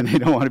 and they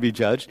don't want to be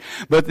judged.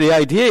 But the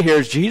idea here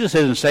is Jesus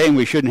isn't saying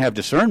we shouldn't have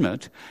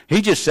discernment.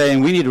 He's just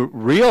saying we need to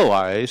realize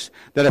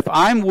that if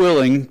I'm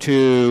willing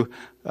to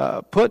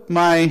put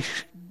my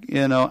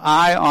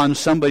eye on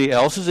somebody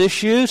else's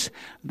issues,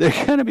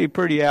 they're going to be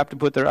pretty apt to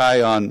put their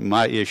eye on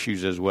my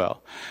issues as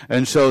well.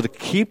 And so to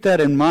keep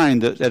that in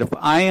mind, that if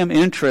I am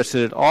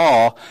interested at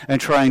all in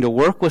trying to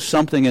work with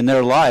something in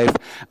their life,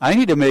 I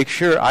need to make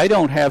sure I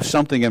don't have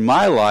something in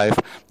my life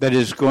that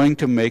is going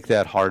to make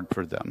that hard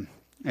for them.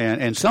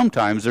 And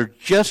sometimes there are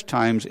just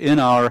times in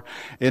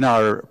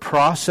our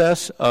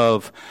process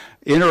of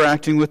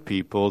interacting with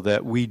people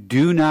that we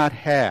do not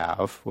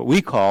have what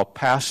we call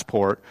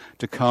passport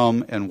to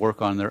come and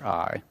work on their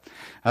eye.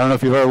 I don't know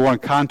if you've ever worn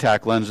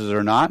contact lenses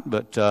or not,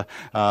 but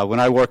when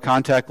I wore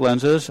contact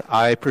lenses,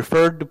 I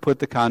preferred to put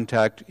the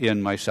contact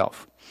in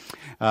myself.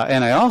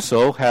 And I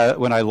also had,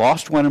 when I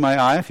lost one in my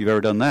eye, if you've ever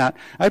done that,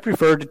 I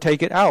preferred to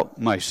take it out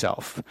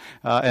myself.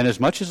 And as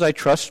much as I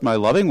trust my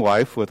loving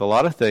wife with a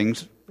lot of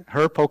things,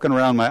 her poking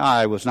around my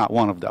eye was not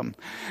one of them.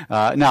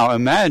 Now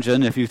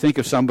imagine if you think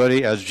of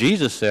somebody, as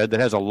Jesus said, that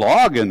has a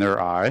log in their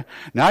eye.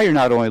 Now you're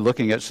not only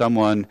looking at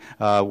someone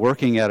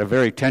working at a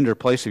very tender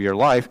place of your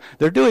life,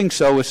 they're doing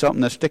so with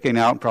something that's sticking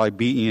out and probably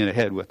beating you in the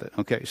head with it.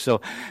 Okay,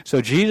 so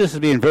Jesus is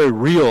being very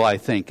real, I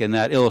think, in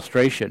that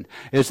illustration,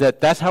 is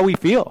that that's how we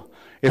feel.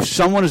 If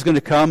someone is going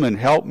to come and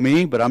help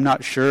me, but I'm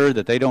not sure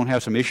that they don't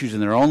have some issues in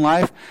their own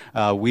life,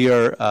 we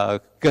are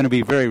going to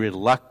be very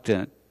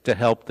reluctant to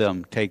help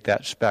them take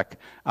that speck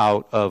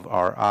out of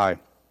our eye.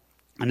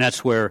 And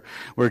that's where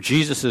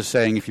Jesus is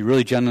saying, if you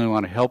really genuinely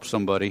want to help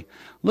somebody,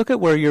 look at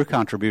where your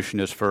contribution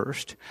is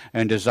first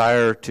and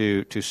desire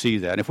to see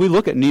that. If we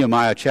look at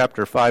Nehemiah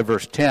chapter 5,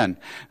 verse 10,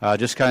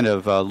 just kind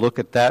of look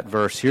at that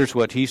verse. Here's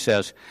what he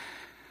says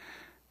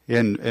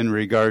in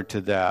regard to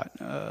that.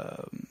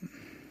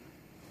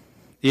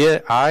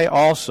 I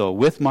also,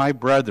 with my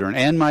brethren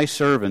and my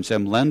servants,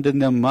 am lending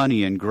them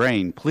money and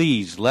grain.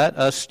 Please let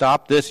us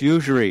stop this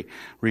usury.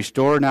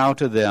 Restore now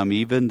to them,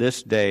 even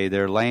this day,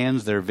 their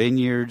lands, their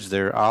vineyards,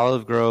 their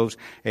olive groves,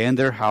 and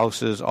their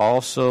houses,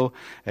 also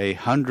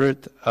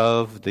 100th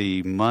of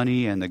the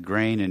money and the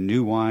grain and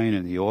new wine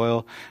and the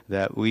oil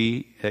that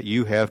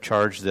you have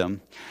charged them.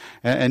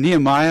 And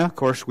Nehemiah, of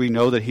course, we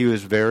know that he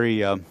was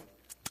very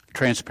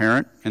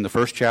transparent in the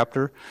first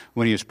chapter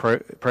when he was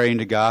praying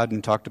to God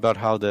and talked about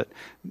how that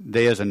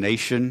they as a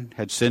nation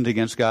had sinned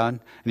against God,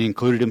 and he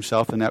included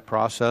himself in that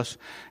process.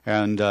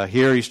 And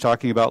here he's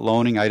talking about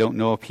loaning. I don't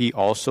know if he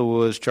also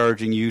was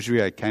charging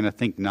usury. I kind of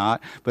think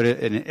not. But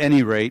at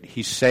any rate,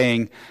 he's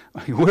saying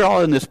we're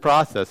all in this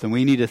process, and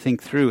we need to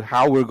think through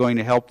how we're going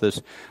to help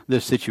this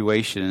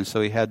situation. And so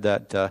he had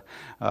that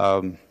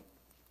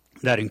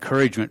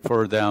encouragement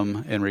for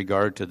them in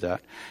regard to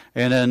that.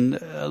 And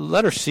then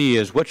letter C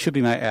is, what should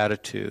be my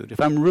attitude?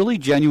 If I'm really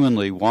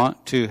genuinely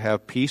want to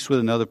have peace with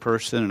another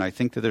person, and I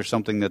think that there's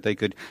something that they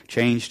could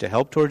change to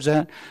help towards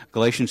that,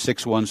 Galatians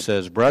 6:1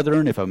 says,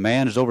 Brethren, if a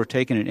man is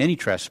overtaken in any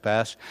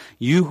trespass,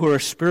 you who are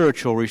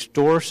spiritual,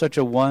 restore such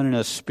a one in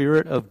a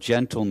spirit of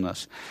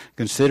gentleness,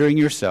 considering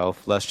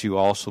yourself, lest you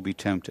also be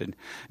tempted.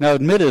 Now,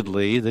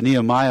 admittedly, the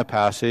Nehemiah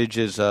passage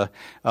is a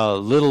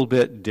little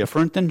bit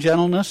different than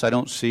gentleness. I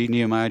don't see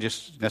Nehemiah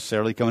just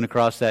necessarily coming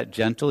across that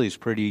gentle. He's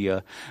pretty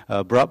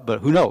abrupt,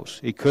 but who knows?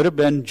 He could have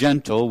been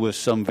gentle with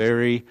some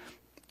very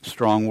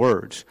strong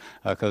words,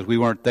 because we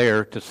weren't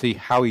there to see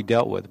how he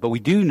dealt with it. But we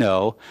do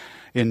know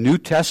in New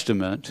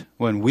Testament,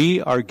 when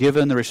we are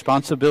given the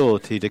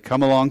responsibility to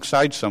come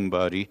alongside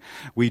somebody,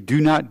 we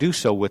do not do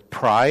so with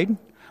pride.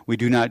 We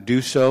do not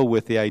do so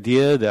with the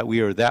idea that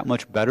we are that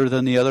much better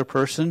than the other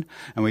person,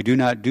 and we do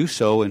not do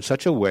so in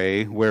such a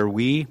way where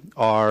we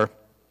are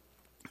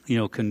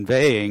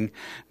conveying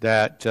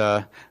that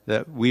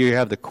we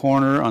have the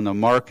corner on the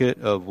market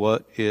of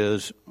what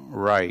is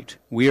right.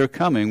 We are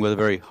coming with a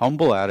very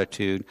humble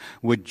attitude,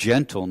 with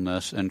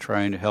gentleness, and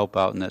trying to help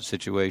out in that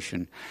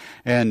situation.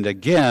 And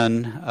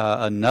again,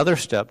 another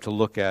step to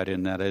look at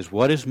in that is,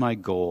 what is my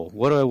goal?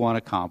 What do I want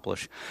to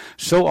accomplish?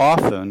 So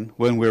often,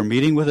 when we're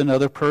meeting with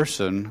another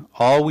person,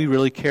 all we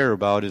really care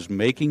about is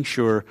making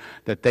sure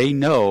that they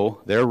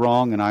know they're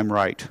wrong and I'm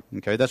right.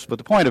 Okay, that's what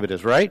the point of it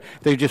is, right?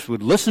 If they just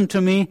would listen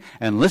to me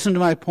and listen to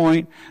my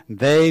point,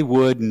 they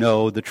would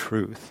know the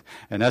truth.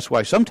 And that's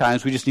why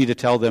sometimes we just need to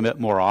tell them it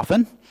more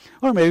often,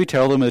 or maybe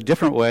tell them a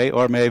different way,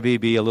 or maybe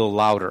be a little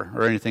louder,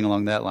 or anything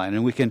along that line,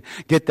 and we can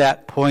get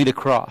that point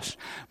across.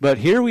 But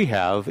here we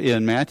have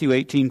in Matthew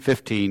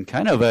 18:15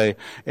 kind of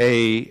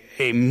a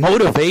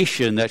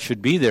motivation that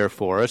should be there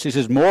for us. He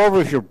says,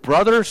 Moreover, if your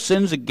brother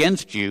sins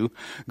against you,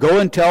 go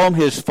and tell him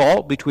his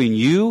fault between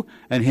you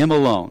and him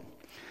alone.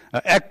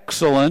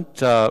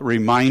 Excellent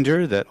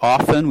reminder that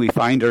often we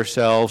find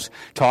ourselves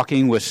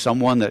talking with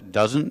someone that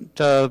doesn't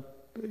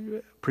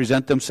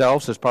present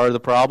themselves as part of the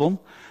problem,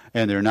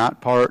 and they're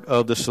not part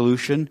of the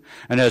solution.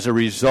 And as a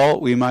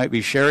result, we might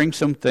be sharing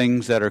some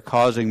things that are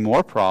causing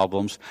more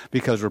problems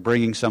because we're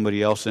bringing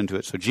somebody else into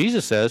it. So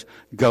Jesus says,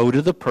 go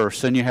to the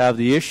person you have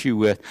the issue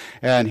with.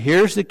 And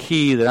here's the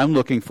key that I'm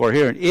looking for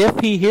here. If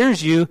he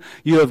hears you,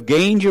 you have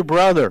gained your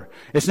brother.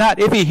 It's not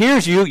if he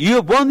hears you, you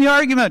have won the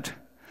argument.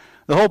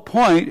 The whole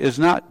point is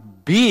not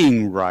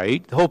being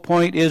right. The whole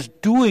point is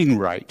doing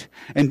right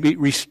and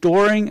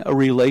restoring a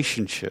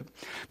relationship,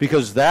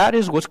 because that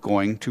is what's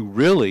going to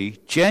really,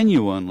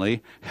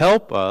 genuinely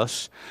help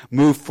us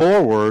move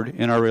forward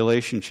in our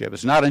relationship.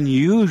 It's not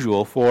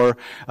unusual for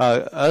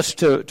us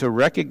to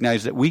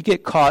recognize that we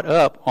get caught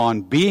up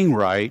on being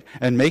right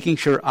and making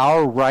sure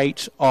our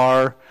rights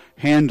are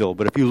handled.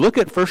 But if you look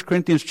at 1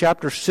 Corinthians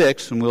chapter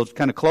 6, and we'll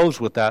kind of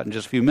close with that in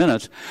just a few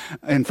minutes,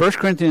 in 1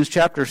 Corinthians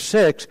chapter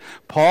 6,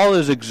 Paul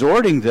is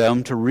exhorting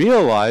them to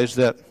realize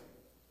that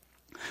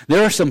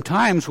there are some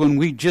times when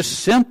we just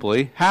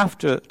simply have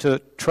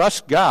to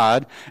trust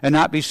God and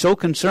not be so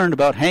concerned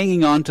about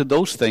hanging on to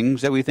those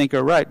things that we think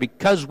are right.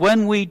 Because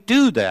when we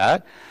do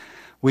that,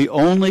 we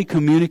only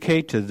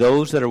communicate to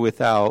those that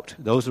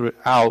are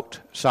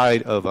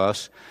outside of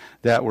us,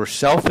 that we're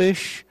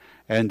selfish,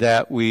 and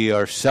that we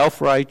are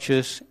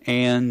self-righteous,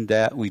 and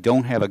that we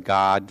don't have a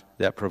God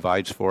that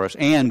provides for us,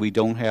 and we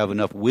don't have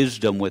enough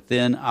wisdom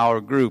within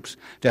our groups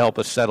to help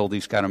us settle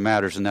these kind of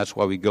matters. And that's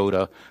why we go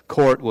to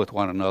court with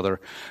one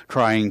another,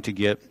 trying to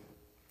get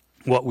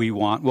what we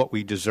want, what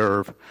we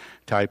deserve,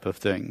 type of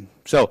thing.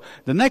 So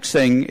the next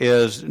thing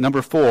is,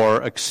 number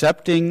 4,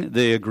 accepting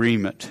the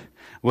agreement.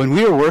 When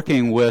we are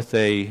working with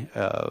a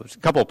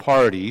couple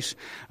parties,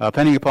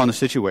 depending upon the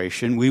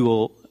situation, we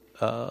will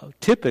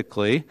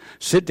typically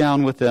sit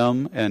down with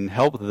them and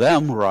help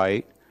them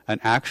write an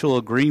actual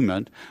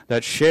agreement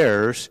that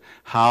shares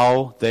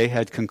how they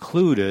had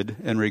concluded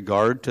in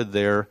regard to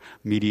their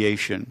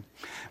mediation.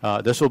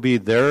 This will be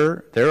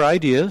their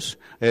ideas.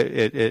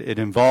 It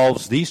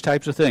involves these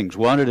types of things.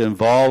 One, it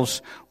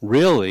involves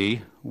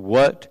really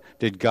what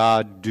did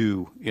God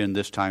do in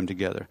this time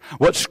together?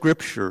 What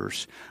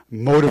scriptures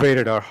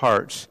motivated our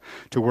hearts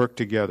to work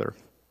together?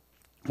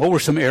 What were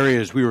some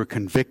areas we were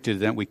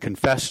convicted, that we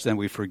confessed, and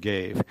we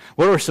forgave?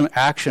 What were some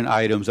action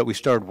items that we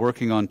started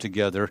working on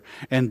together?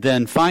 And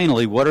then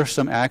finally, what are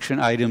some action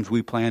items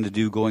we plan to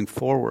do going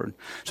forward?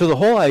 So the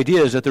whole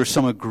idea is that there's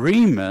some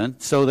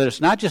agreement, so that it's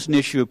not just an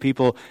issue of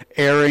people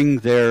airing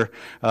their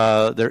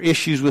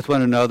issues with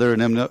one another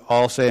and them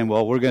all saying,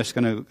 well, we're just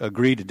going to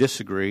agree to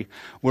disagree.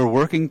 We're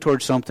working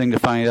towards something to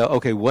find out,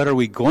 okay, what are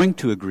we going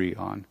to agree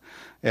on?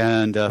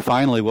 And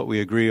finally, what we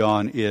agree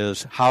on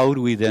is how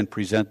do we then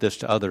present this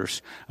to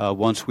others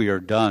once we are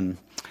done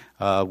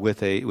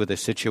with a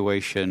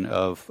situation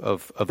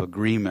of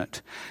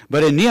agreement.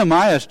 But in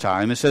Nehemiah's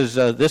time, it says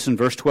this in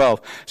verse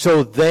 12,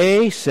 so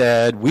they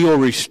said, we will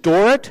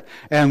restore it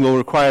and will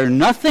require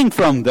nothing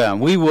from them.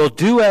 We will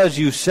do as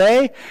you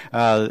say.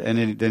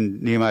 And then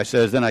Nehemiah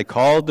says, then I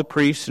called the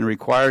priests and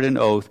required an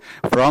oath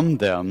from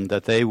them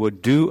that they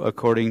would do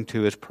according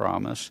to his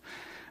promise.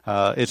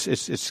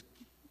 It's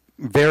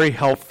very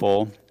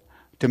helpful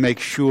to make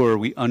sure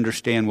we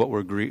understand what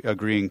we're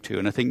agreeing to.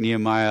 And I think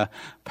Nehemiah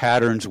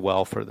patterns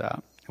well for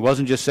that. It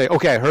wasn't just say,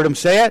 okay, I heard him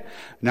say it.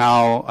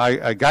 Now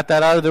I got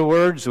that out of the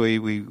words.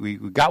 We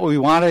got what we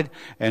wanted.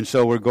 And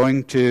so we're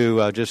going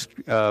to just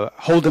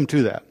hold them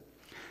to that.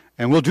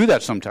 And we'll do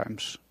that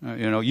sometimes.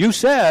 You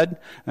said,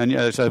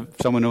 and so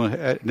someone who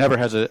never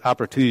has an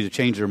opportunity to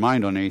change their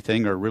mind on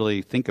anything or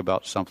really think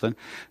about something.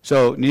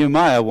 So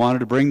Nehemiah wanted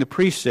to bring the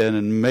priests in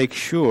and make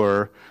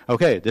sure,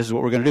 okay, this is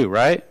what we're going to do,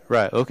 right?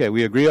 Right. Okay,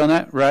 we agree on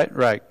that? Right.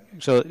 Right.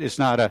 So it's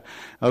not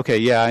okay,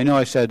 yeah, I know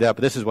I said that,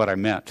 but this is what I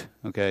meant,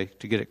 okay,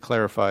 to get it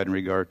clarified in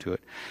regard to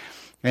it.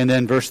 And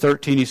then verse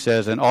 13 he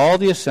says, and all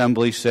the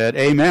assembly said,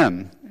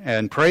 amen,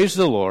 and praise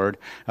the Lord.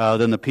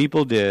 Then the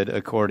people did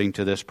according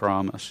to this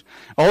promise.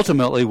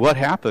 Ultimately, what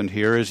happened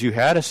here is you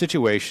had a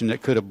situation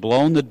that could have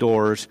blown the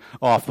doors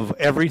off of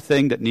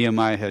everything that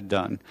Nehemiah had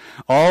done.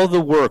 All the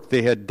work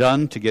they had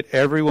done to get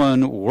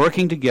everyone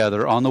working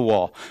together on the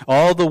wall,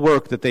 all the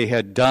work that they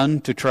had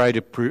done to try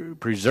to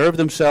preserve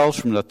themselves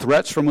from the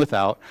threats from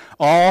without,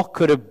 all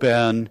could have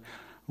been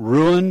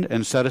ruined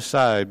and set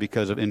aside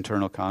because of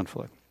internal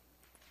conflict.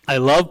 I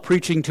love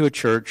preaching to a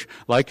church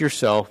like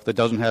yourself that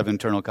doesn't have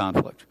internal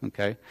conflict,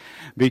 okay?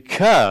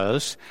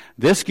 Because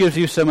this gives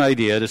you some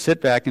idea to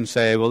sit back and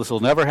say, well, this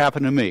will never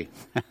happen to me.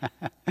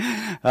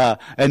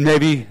 And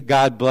maybe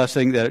God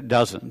blessing that it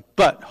doesn't.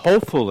 But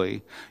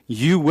hopefully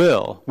you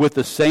will, with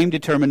the same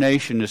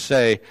determination to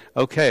say,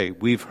 okay,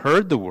 we've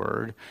heard the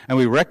word, and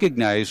we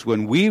recognize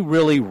when we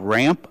really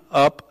ramp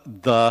up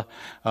the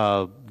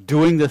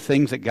doing the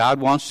things that God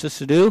wants us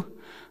to do,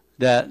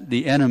 that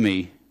the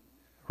enemy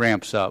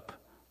ramps up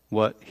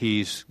what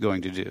he's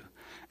going to do.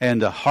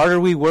 And the harder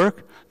we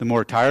work, the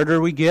more tireder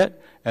we get,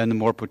 and the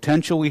more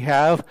potential we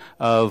have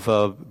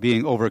of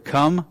being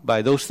overcome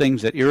by those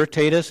things that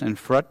irritate us and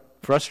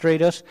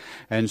frustrate us.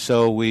 And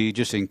so we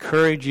just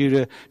encourage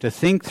you to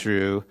think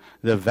through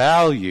the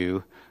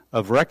value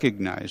of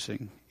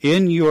recognizing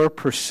in your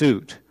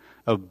pursuit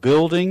of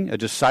building a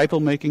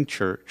disciple-making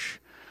church,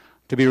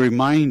 to be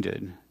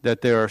reminded that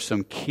there are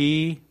some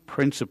key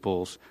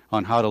principles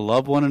on how to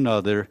love one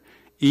another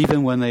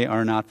even when they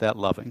are not that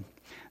loving.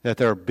 that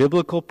there are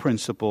biblical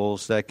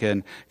principles that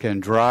can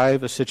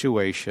drive a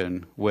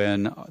situation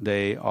when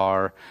they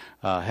are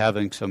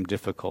having some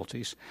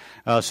difficulties.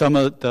 Some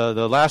of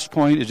the last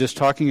point is just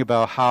talking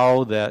about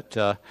how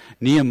that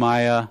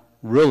Nehemiah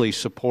really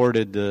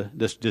supported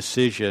this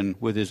decision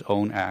with his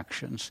own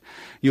actions.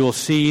 You will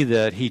see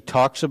that he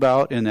talks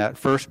about in that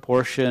first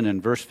portion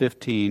in verse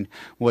 15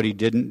 what he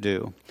didn't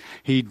do.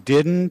 He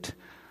didn't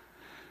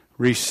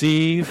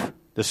receive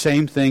the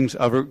same things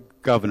other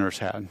governors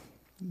had.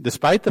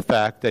 Despite the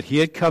fact that he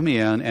had come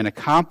in and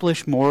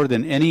accomplished more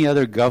than any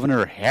other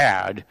governor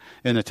had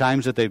in the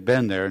times that they've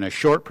been there in a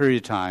short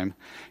period of time,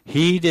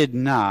 he did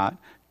not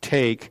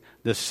take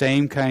the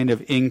same kind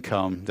of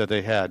income that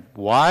they had.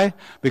 Why?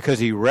 Because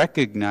he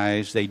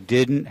recognized they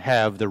didn't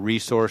have the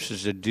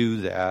resources to do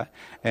that,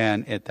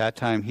 and at that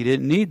time he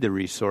didn't need the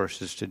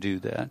resources to do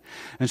that.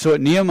 And so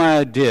what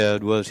Nehemiah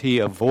did was he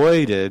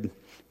avoided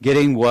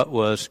getting what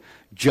was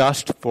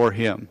just for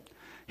him.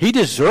 He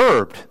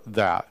deserved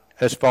that.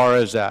 As far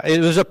as that, it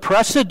was a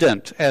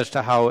precedent as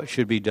to how it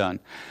should be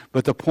done.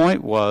 But the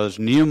point was,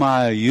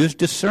 Nehemiah used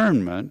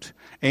discernment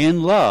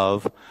and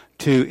love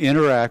to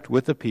interact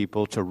with the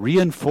people to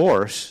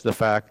reinforce the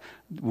fact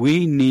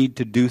we need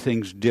to do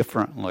things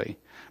differently.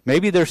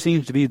 Maybe there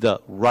seems to be the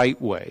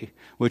right way,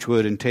 which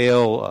would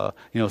entail,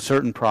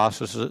 certain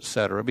processes,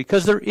 etc.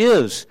 Because there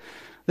is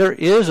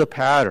a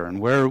pattern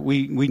where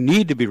we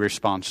need to be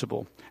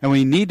responsible. And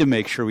we need to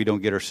make sure we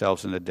don't get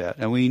ourselves into debt.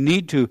 And we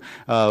need to,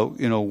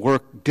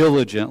 work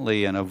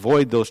diligently and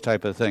avoid those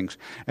type of things.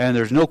 And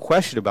there's no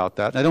question about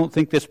that. I don't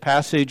think this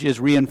passage is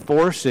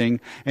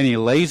reinforcing any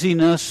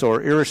laziness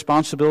or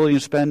irresponsibility in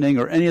spending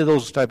or any of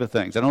those type of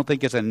things. I don't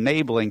think it's an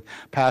enabling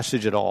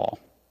passage at all.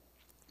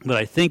 But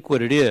I think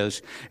what it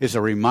is a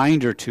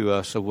reminder to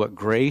us of what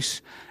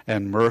grace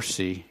and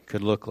mercy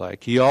could look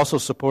like. He also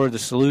supported the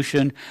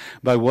solution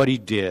by what he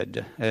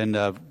did. And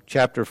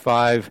chapter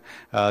 5,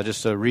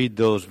 just to read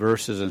those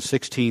verses in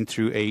 16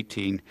 through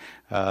 18,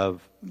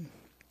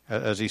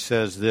 as he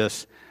says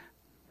this,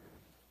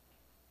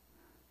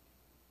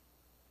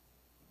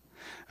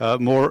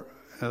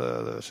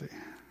 let's see.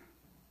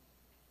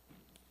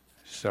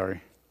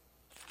 Sorry.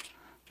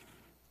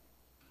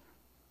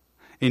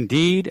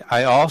 Indeed,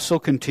 I also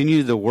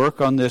continued the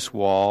work on this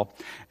wall,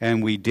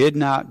 and we did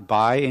not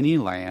buy any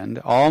land.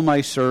 All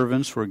my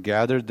servants were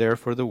gathered there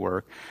for the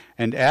work,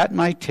 and at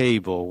my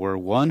table were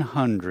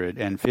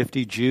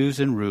 150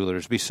 Jews and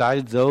rulers,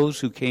 besides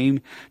those who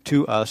came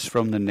to us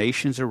from the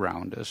nations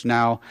around us.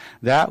 Now,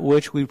 that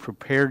which we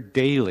prepared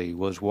daily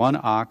was 1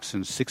 ox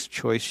and 6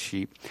 choice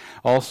sheep.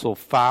 Also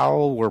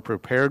fowl were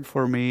prepared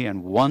for me,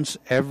 and once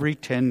every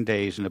 10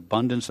 days an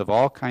abundance of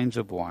all kinds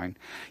of wine.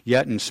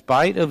 Yet in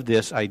spite of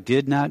this, I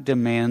did not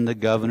demand the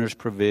governor's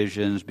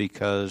provisions,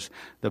 because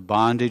the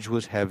bondage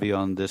was heavy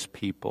on this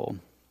people.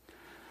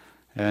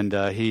 And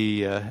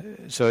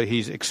so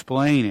he's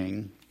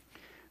explaining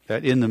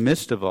that in the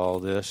midst of all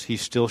this, he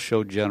still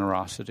showed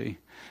generosity.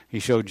 He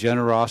showed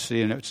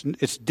generosity, and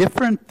it's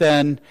different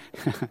than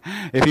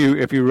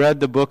if you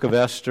read the book of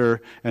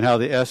Esther and how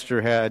the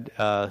Esther had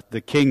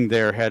the king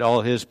there had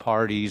all his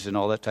parties and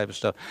all that type of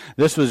stuff.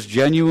 This was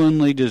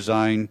genuinely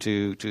designed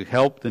to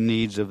help the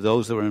needs of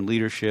those that were in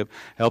leadership,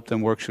 help them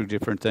work through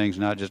different things,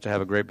 not just to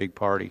have a great big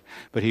party.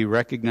 But he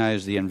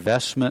recognized the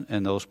investment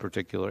in those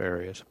particular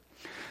areas.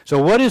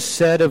 So what is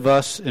said of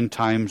us in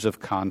times of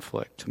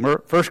conflict? 1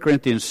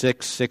 Corinthians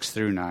 6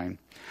 through 9.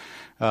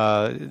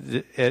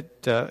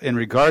 In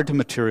regard to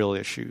material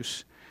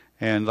issues.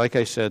 And like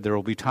I said, there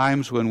will be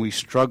times when we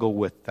struggle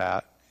with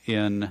that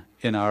in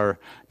our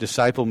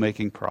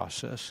disciple-making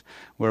process,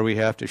 where we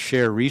have to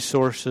share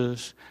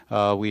resources.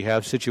 We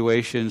have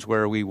situations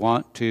where we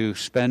want to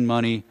spend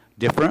money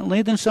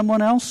differently than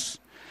someone else.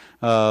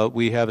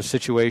 We have a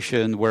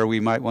situation where we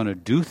might want to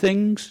do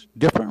things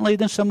differently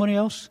than someone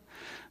else.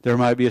 There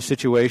might be a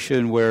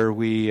situation where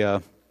we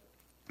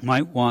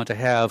might want to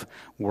have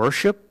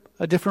worship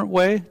a different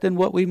way than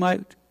what we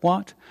might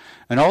want.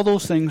 And all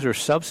those things are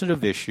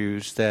substantive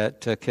issues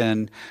that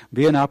can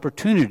be an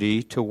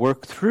opportunity to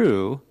work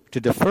through, to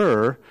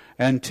defer,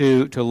 and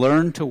to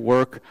learn to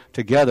work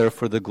together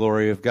for the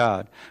glory of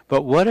God.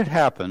 But what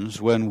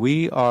happens when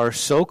we are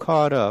so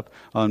caught up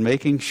on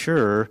making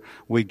sure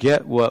we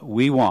get what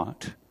we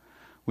want,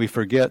 we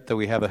forget that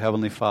we have a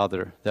Heavenly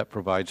Father that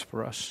provides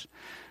for us.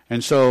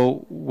 And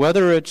so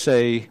whether it's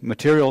a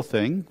material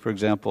thing, for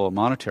example, a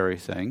monetary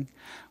thing,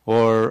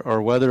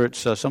 or whether it's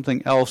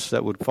something else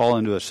that would fall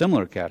into a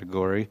similar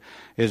category,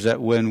 is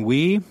that when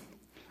we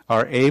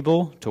are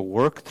able to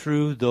work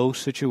through those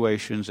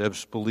situations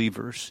as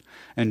believers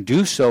and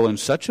do so in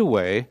such a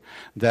way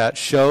that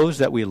shows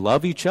that we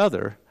love each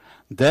other,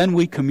 then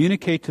we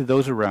communicate to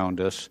those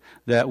around us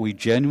that we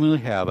genuinely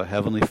have a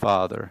Heavenly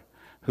Father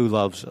who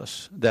loves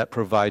us, that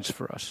provides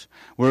for us.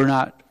 We're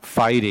not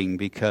fighting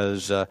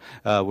because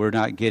we're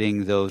not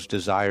getting those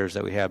desires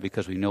that we have,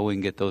 because we know we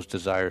can get those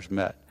desires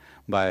met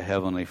by a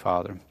Heavenly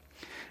Father.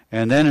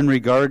 And then in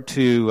regard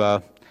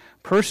to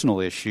personal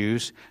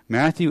issues,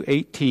 Matthew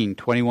 18,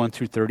 21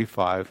 through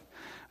 35,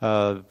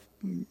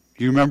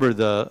 You remember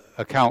the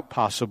account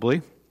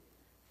possibly.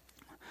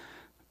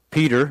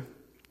 Peter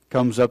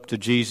comes up to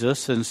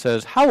Jesus and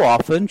says, "How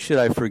often should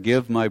I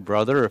forgive my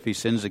brother if he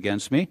sins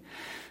against me?"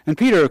 And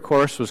Peter, of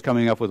course, was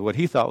coming up with what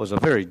he thought was a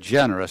very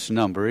generous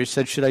number. He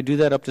said, "Should I do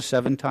that up to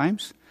 7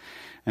 times?"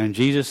 And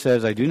Jesus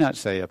says, "I do not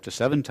say up to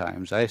 7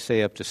 times. I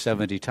say up to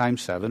 70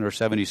 times 7, or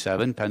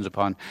 77, depends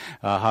upon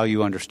how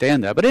you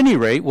understand that. But at any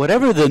rate,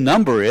 whatever the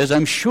number is,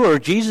 I'm sure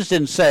Jesus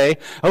didn't say,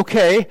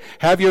 okay,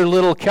 have your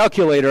little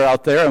calculator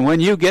out there, and when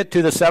you get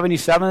to the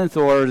 77th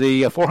or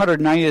the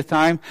 490th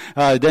time,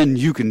 then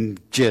you can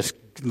just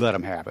let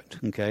them have it,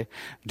 okay?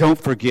 Don't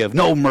forgive,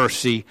 no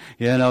mercy,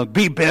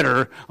 be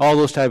bitter, all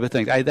those type of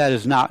things. That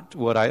is not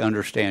what I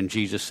understand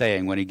Jesus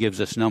saying when he gives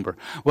this number.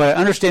 What I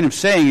understand him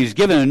saying, he's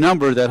given a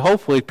number that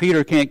hopefully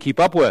Peter can't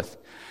keep up with.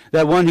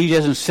 That one he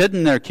isn't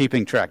sitting there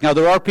keeping track. Now,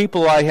 there are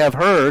people I have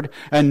heard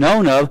and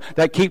known of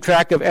that keep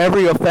track of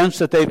every offense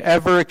that they've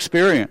ever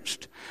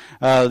experienced.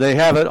 They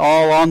have it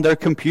all on their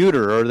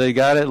computer, or they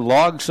got it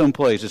logged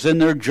someplace. It's in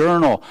their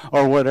journal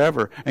or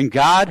whatever. And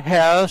God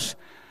has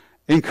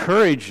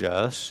encouraged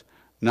us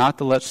not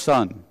to let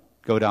sun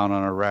go down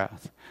on our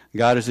wrath.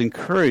 God has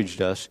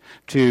encouraged us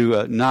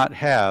to not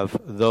have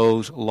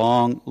those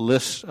long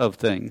lists of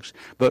things,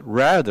 but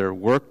rather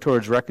work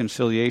towards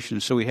reconciliation.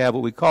 So we have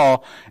what we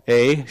call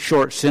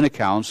short sin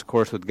accounts, of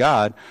course, with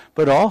God,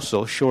 but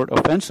also short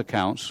offense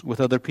accounts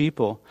with other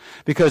people.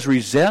 Because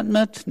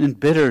resentment and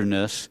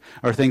bitterness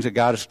are things that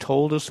God has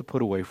told us to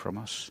put away from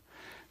us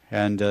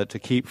and to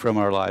keep from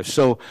our lives.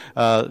 So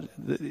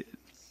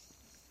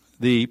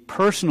the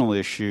personal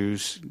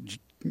issues,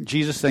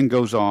 Jesus then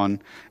goes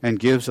on and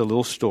gives a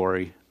little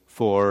story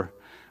for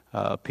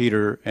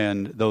Peter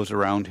and those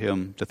around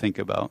him to think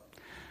about.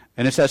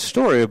 And it's that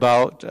story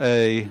about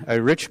a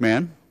rich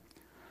man,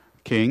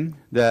 king,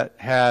 that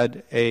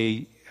had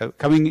he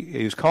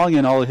was calling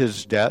in all of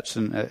his debts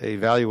and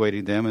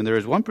evaluating them, and there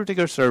is one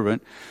particular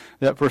servant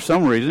that for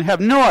some reason,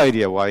 have no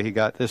idea why he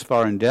got this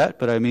far in debt,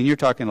 but you're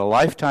talking a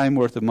lifetime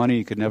worth of money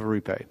he could never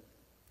repay.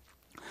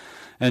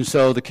 And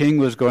so the king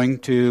was going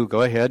to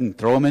go ahead and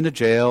throw him into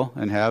jail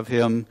and have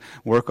him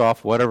work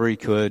off whatever he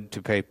could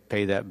to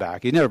pay that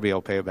back. He'd never be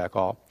able to pay it back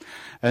all.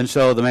 And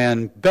so the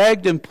man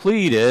begged and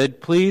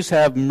pleaded, "Please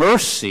have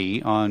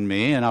mercy on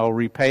me and I'll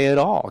repay it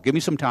all. Give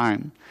me some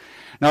time."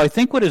 Now, I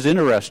think what is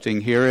interesting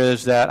here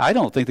is that I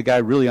don't think the guy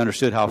really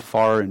understood how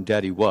far in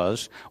debt he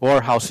was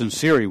or how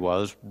sincere he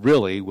was,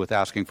 really, with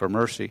asking for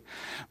mercy.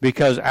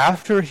 Because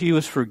after he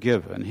was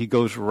forgiven, he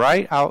goes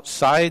right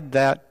outside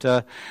that,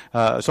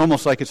 it's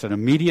almost like it's an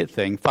immediate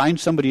thing,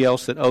 finds somebody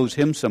else that owes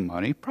him some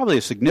money, probably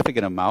a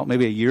significant amount,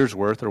 maybe a year's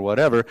worth or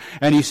whatever,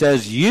 and he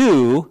says,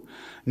 "You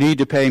need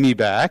to pay me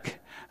back."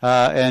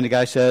 And the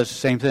guy says,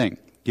 "Same thing,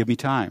 give me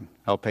time,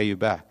 I'll pay you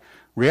back."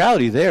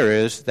 Reality there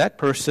is that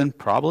person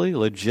probably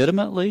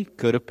legitimately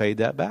could have paid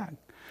that back.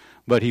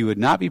 But he would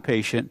not be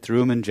patient,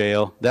 threw him in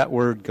jail. That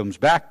word comes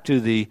back to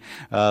the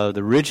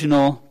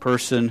original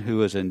person who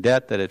was in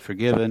debt that had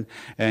forgiven,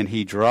 and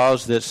he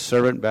draws this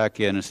servant back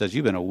in and says,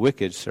 "You've been a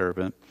wicked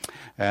servant,"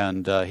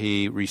 and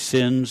he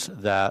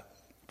rescinds that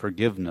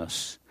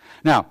forgiveness.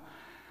 Now,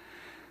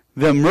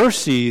 the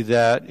mercy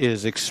that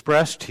is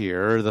expressed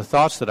here, the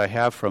thoughts that I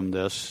have from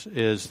this,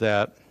 is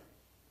that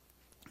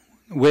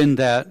when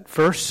that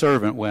first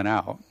servant went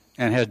out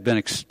and had been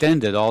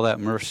extended all that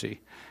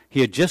mercy, he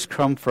had just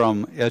come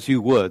from, as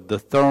you would, the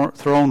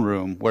throne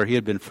room where he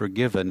had been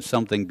forgiven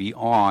something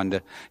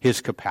beyond his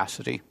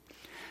capacity.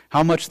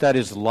 How much that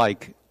is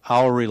like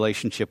our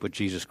relationship with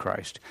Jesus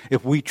Christ.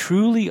 If we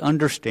truly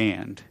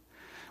understand,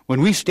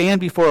 when we stand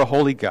before a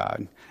holy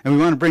God, and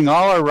we want to bring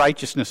all our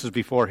righteousnesses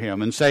before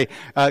him and say,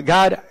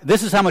 "God,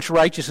 this is how much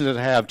righteousness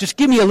I have. Just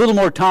give me a little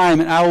more time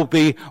and I will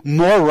be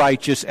more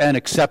righteous and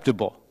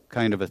acceptable,"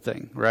 kind of a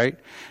thing, right?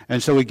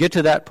 And so we get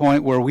to that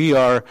point where we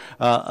are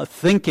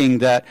thinking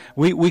that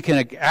we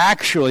can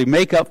actually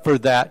make up for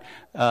that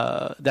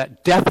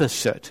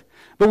deficit.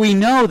 But we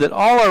know that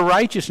all our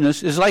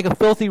righteousness is like a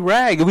filthy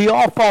rag. We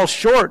all fall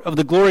short of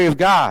the glory of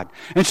God.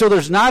 And so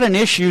there's not an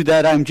issue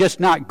that I'm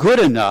just not good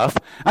enough.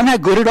 I'm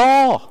not good at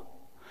all.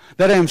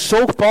 That I am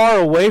so far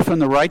away from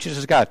the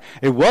righteousness of God.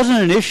 It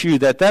wasn't an issue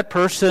that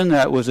person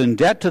that was in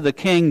debt to the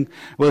king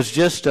was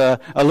just a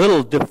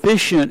little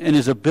deficient in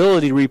his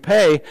ability to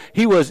repay.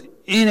 He was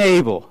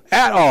unable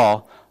at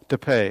all to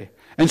pay.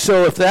 And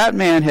so if that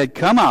man had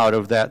come out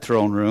of that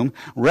throne room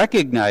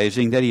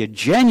recognizing that he had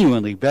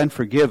genuinely been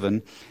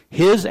forgiven,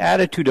 his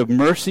attitude of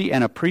mercy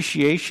and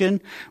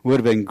appreciation would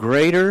have been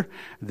greater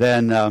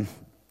than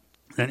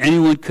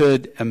anyone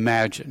could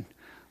imagine.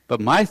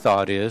 But my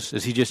thought is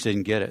he just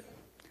didn't get it.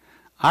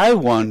 I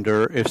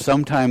wonder if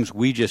sometimes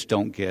we just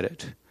don't get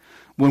it.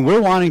 When we're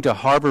wanting to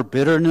harbor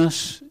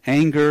bitterness,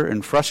 anger,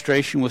 and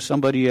frustration with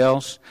somebody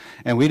else,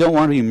 and we don't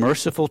want to be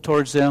merciful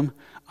towards them,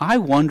 I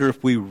wonder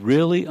if we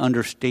really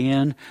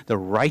understand the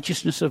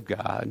righteousness of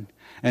God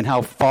and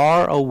how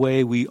far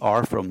away we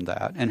are from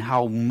that and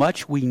how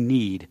much we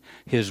need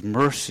his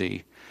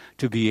mercy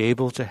to be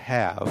able to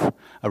have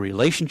a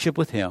relationship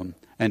with him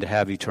and to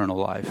have eternal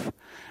life.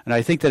 And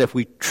I think that if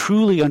we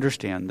truly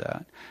understand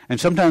that, and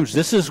sometimes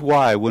this is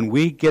why when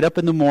we get up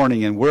in the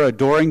morning and we're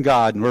adoring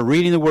God and we're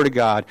reading the Word of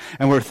God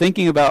and we're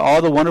thinking about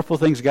all the wonderful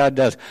things God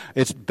does,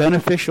 it's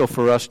beneficial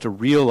for us to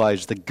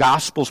realize the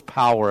gospel's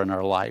power in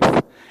our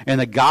life and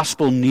the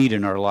gospel need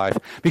in our life.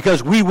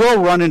 Because we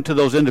will run into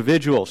those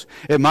individuals.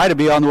 It might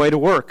be on the way to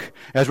work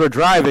as we're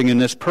driving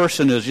and this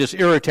person is just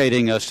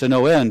irritating us to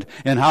no end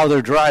in how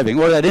they're driving.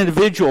 Or that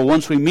individual,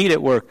 once we meet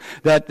at work,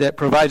 that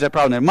provides that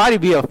problem. It might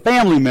be a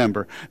family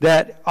member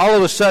that all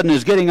of a sudden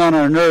is getting on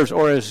our nerves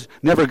or has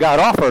never got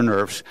off our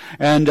nerves.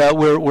 And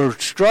we're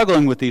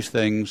struggling with these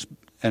things,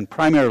 and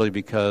primarily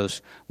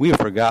because we have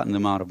forgotten the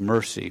amount of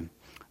mercy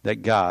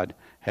that God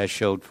has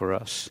showed for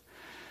us.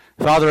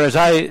 Father, as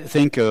I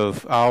think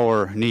of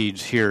our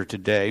needs here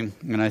today,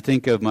 and I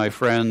think of my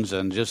friends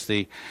and just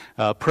the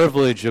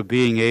privilege of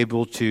being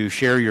able to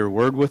share your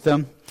word with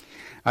them,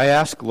 I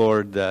ask,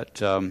 Lord,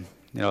 that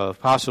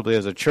possibly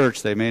as a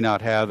church they may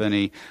not have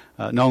any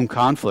known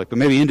conflict, but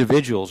maybe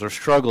individuals are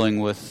struggling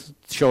with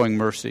showing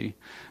mercy.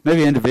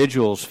 Maybe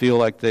individuals feel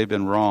like they've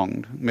been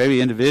wronged.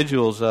 Maybe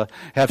individuals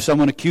have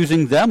someone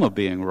accusing them of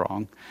being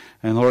wrong.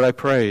 And Lord, I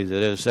pray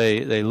that as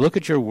they look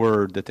at your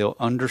word, that they'll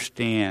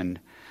understand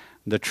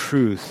the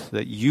truth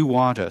that you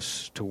want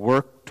us to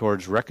work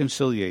towards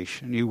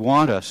reconciliation. You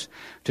want us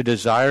to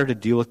desire to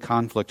deal with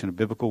conflict in a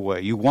biblical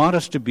way. You want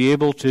us to be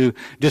able to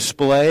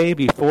display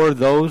before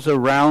those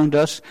around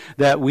us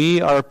that we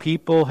are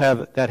people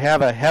that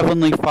have a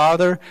heavenly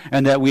Father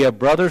and that we have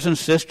brothers and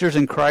sisters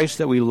in Christ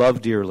that we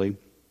love dearly,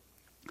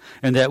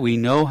 and that we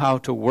know how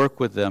to work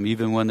with them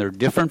even when they're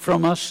different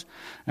from us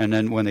and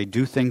then when they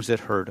do things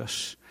that hurt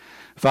us.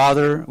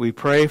 Father, we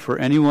pray for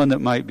anyone that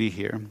might be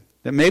here,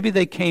 that maybe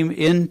they came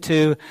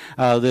into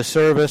the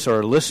service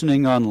or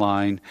listening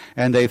online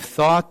and they've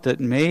thought that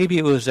maybe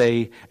it was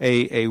a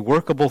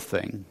workable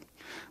thing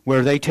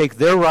where they take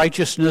their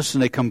righteousness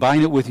and they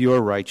combine it with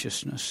your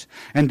righteousness.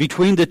 And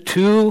between the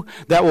two,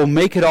 that will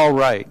make it all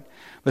right.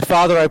 But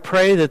Father, I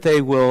pray that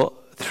they will,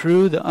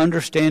 through the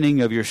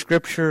understanding of your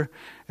Scripture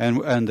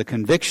and the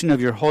conviction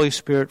of your Holy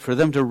Spirit, for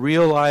them to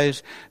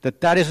realize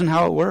that that isn't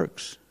how it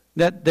works,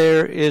 that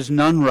there is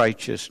none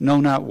righteous,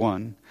 no, not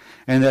one.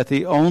 And that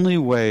the only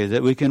way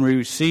that we can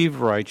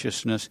receive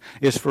righteousness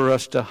is for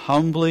us to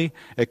humbly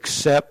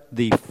accept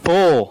the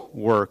full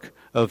work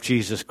of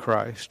Jesus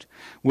Christ,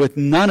 with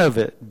none of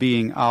it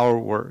being our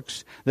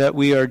works. That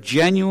we are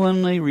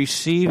genuinely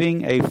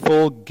receiving a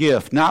full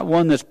gift, not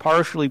one that's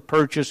partially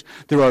purchased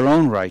through our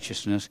own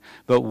righteousness,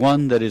 but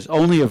one that is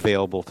only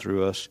available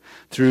through us,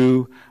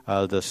 through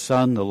the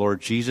Son, the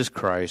Lord Jesus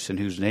Christ, in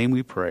whose name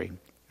we pray.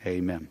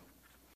 Amen.